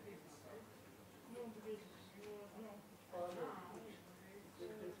 No, because you are no farther.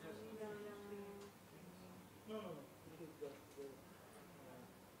 No. This is the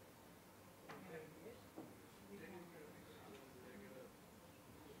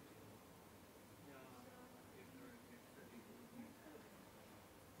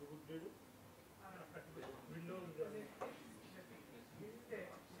you did it? Windows.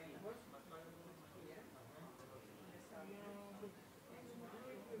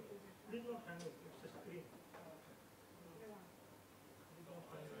 Please don't hang it. It's a screen. Please don't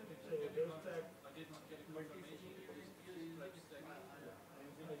hang it. It's a Devstack. I did not get a confirmation.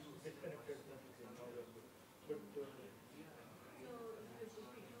 Disconnected. But So, is it to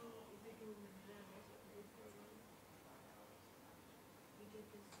Manila, we did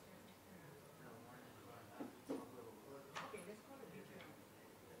this. Okay, let's call it detail.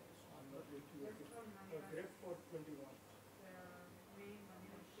 I'm not with you. Grep for 21.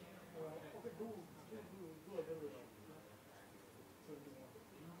 Okay, do other way around. 21.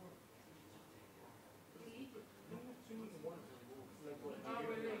 Sing one. Like what? Oh,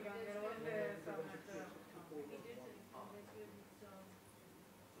 really? There was the some We did this, let's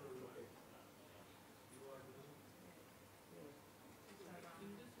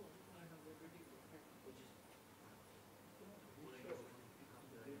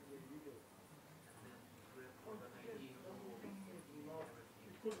do this,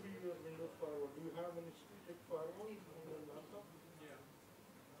 It could be your Windows firewall. Do you have any stick firewall on your laptop? Yeah.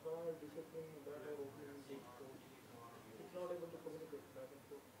 Try disabling that or opening it. It's not able to communicate back and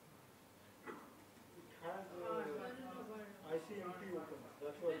forth. It has IC see empty open.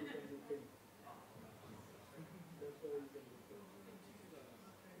 That's why you can do ping. That's why you can do ping.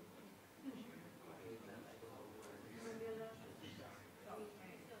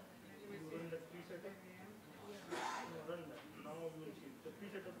 You run that pre-setup? No, run that. Now you will see. The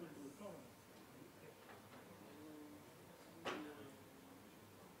pre-setup will do it. No, no.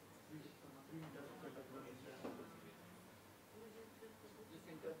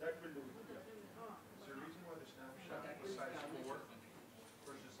 That will do it. Yeah. Is there a reason why the snapshot was size 4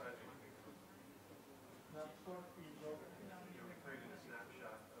 versus size 1? Snapshot is not. You created a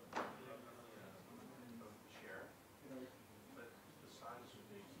snapshot of the share, but the size,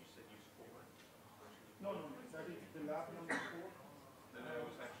 you said use 4. No, no, no. That is the lab number 4. Then I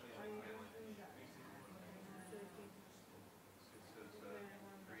was actually in my language. It says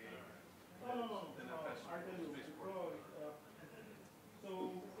create. No, no, no. Then that's I tell you, space 4. because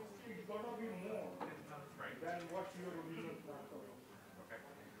so it's gotta be more Right. than what your original snapshot. Okay.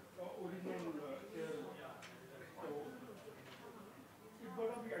 Original share. So it's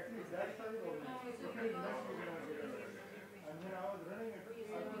gotta be at least that size or more. If it is less, you cannot get it. And when I was running it,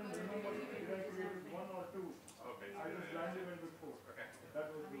 I couldn't remember if I created 1 or 2. Okay. I just blindly went with 4. Okay.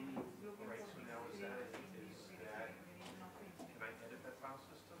 That was the Right. So now is that can I edit that file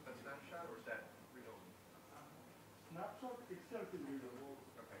system, that snapshot, or is that read only? snapshot itself is readable.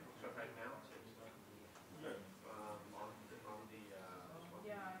 Okay. So if I mount it Yes. on the VM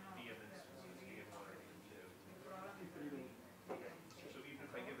instances, VM1 or VM2. It's readable. So even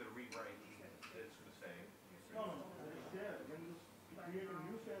if I give it a rewrite, it's going to say. No, no, no. Share. When you create a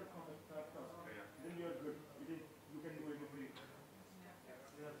new share from a snapshot, Yeah. then you are good. You can do anything.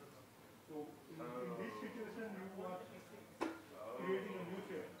 So in this situation, you are creating a new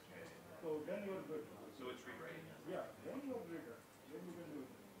share. So then you are good. So it's rewriting. Yeah, then you are greater. Then you can do it.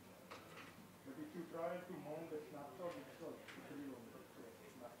 But if you try to mount the snapshot itself, it's really long.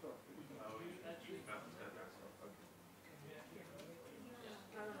 Snapshot. Oh, you mount the snapshot.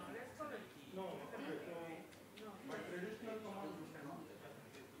 Okay. No, okay, so my traditional command is not.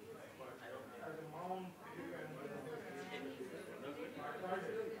 As a mount, you can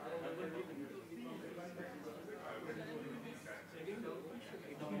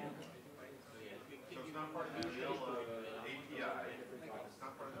So it's not part of the Manila API. It's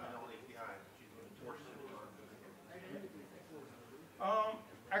not part of the Manila API. But you force it on.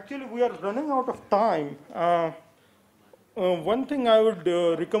 Actually, we are running out of time. One thing I would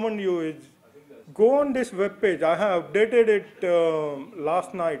recommend you is go on this web page. I have updated it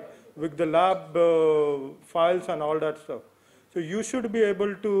last night with the lab files and all that stuff. So you should be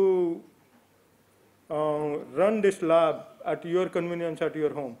able to run this lab at your convenience at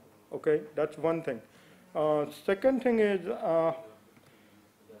your home. Okay, that's one thing. Second thing is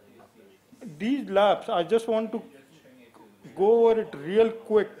these labs, I just want to go over it real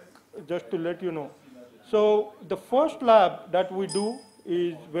quick just to let you know. So the first lab that we do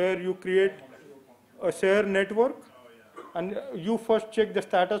is where you create a share network, and you first check the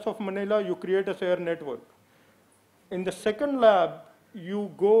status of Manila, you create a share network. In the second lab,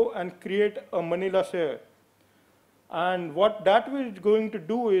 you go and create a Manila share. And what that is going to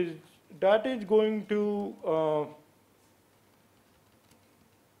do is, that is going to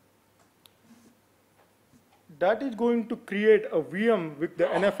create a VM with the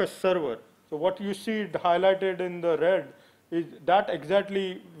NFS server. So what you see highlighted in the red is that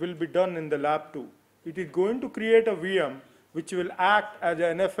exactly will be done in the lab 2. It is going to create a VM which will act as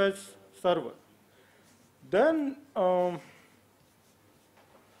an NFS server. Then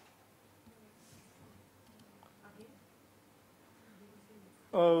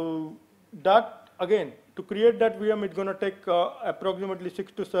that again, to create that VM, it's going to take approximately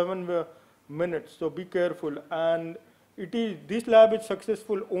 6 to 7 minutes. So be careful. And this lab is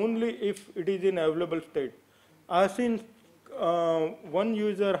successful only if it is in available state. I have seen one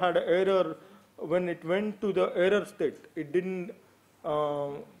user had an error when it went to the error state. It didn't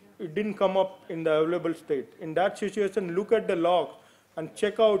come up in the available state. In that situation, look at the logs and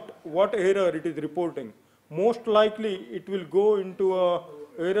check out what error it is reporting. Most likely, it will go into a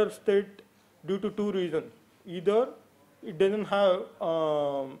error state due to 2 reasons. Either it doesn't have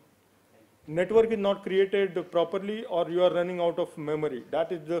network is not created properly, or you are running out of memory.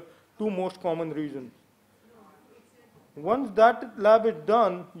 That is the 2 most common reasons. Once that lab is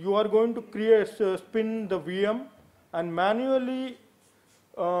done, you are going to spin the VM, and manually,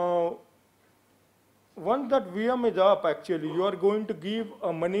 once that VM is up, actually, you are going to give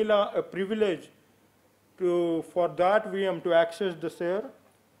a Manila a privilege for that VM to access the share.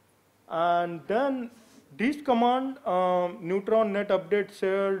 And then this command, neutron net update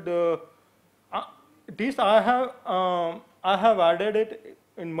shared, this I have I have added it.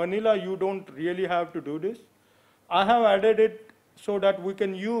 In Manila, you don't really have to do this. I have added it so that we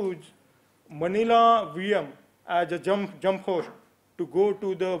can use Manila VM as a jump host to go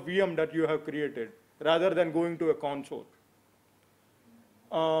to the VM that you have created rather than going to a console.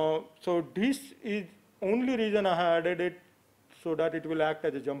 So this is only reason I have added it so that it will act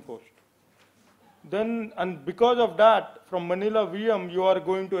as a jump host. Then, and because of that, from Manila VM, you are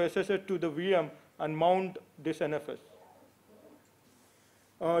going to SSH to the VM and mount this NFS.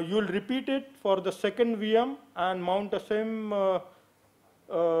 You'll repeat it for the second VM and mount the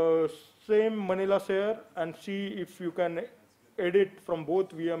same Manila share and see if you can edit from both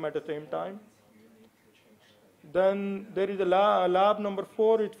VM at the same time. Then there is a lab number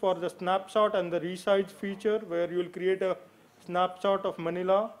 4, it's for the snapshot and the resize feature where you'll create a snapshot of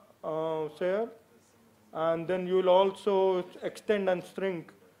Manila share. And then you'll also extend and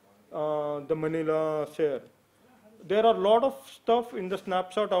shrink the Manila share. There are a lot of stuff in the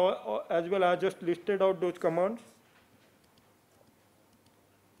snapshot as well. I just listed out those commands.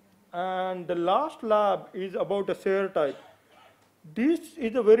 And the last lab is about a share type. This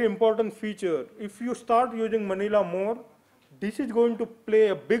is a very important feature. If you start using Manila more, this is going to play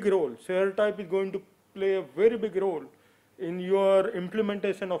a big role. Share type is going to play a very big role in your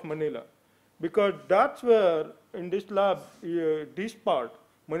implementation of Manila. Because that's where, in this lab, this part,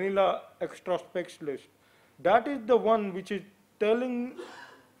 Manila extra specs list, that is the one which is telling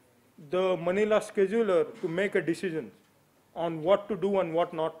the Manila scheduler to make a decision on what to do and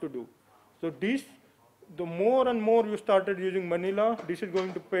what not to do. So this, the more and more you started using Manila, this is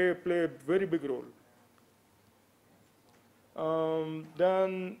going to play a very big role.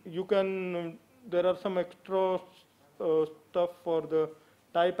 Then you can, there are some extra stuff for the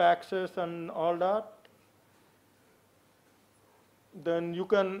type access and all that. Then you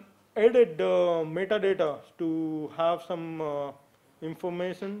can edit the metadata to have some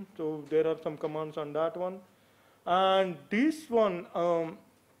information. So there are some commands on that one. And this one,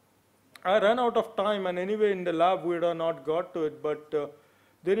 I ran out of time, and anyway in the lab we have not got to it, but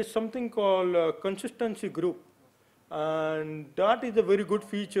there is something called consistency group. And that is a very good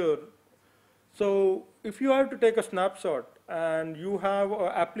feature. So if you have to take a snapshot and you have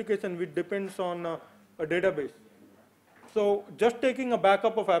an application which depends on a database, so just taking a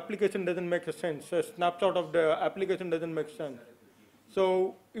backup of application doesn't make sense. A snapshot of the application doesn't make sense.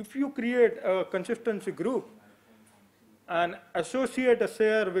 So if you create a consistency group and associate a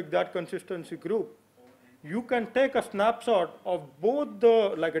share with that consistency group, you can take a snapshot of both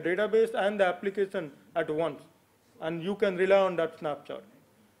the, like a database and the application at once, and you can rely on that snapshot.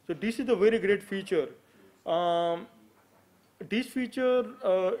 So this is a very great feature. This feature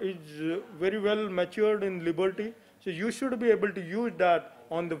is very well matured in Liberty, so you should be able to use that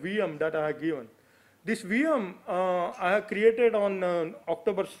on the VM that I have given. This VM I have created on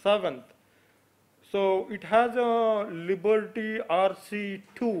October 7th. So it has a Liberty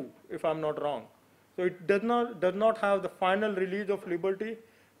RC2, if I'm not wrong. So it does not have the final release of Liberty,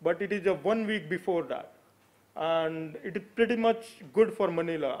 but it is a 1 week before that. And it is pretty much good for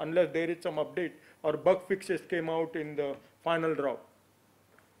Manila, unless there is some update or bug fixes came out in the final drop.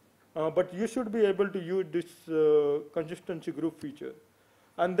 But you should be able to use this consistency group feature.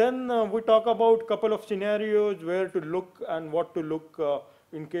 And then we talk about a couple of scenarios where to look and what to look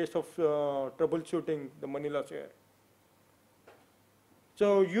in case of troubleshooting the Manila share.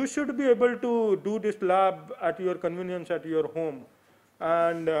 So you should be able to do this lab at your convenience at your home.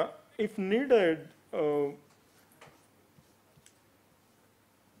 And if needed,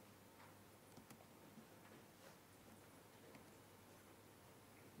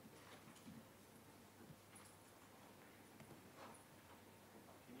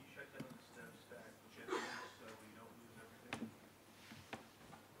 Can you shut down the Devstack generally so we don't lose everything?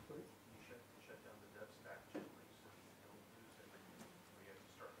 Sorry? Can you shut down the Devstack generally so we don't lose everything? We have to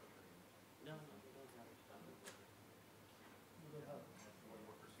start over. No, we don't have it done. One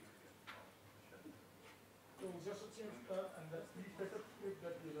more procedure you have to follow. Shut it down. so just change and the setup script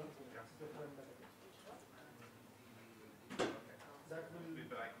that you run, just run that again. That will.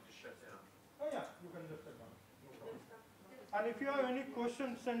 But I can just shut down. Oh yeah, you can just shut down. No problem. And if you have any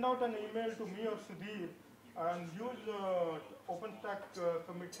questions, send out an email to me or Sudhir and use Openstack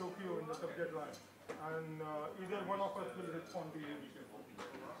Submit Tokyo in the subject line. And either one of us will respond to you.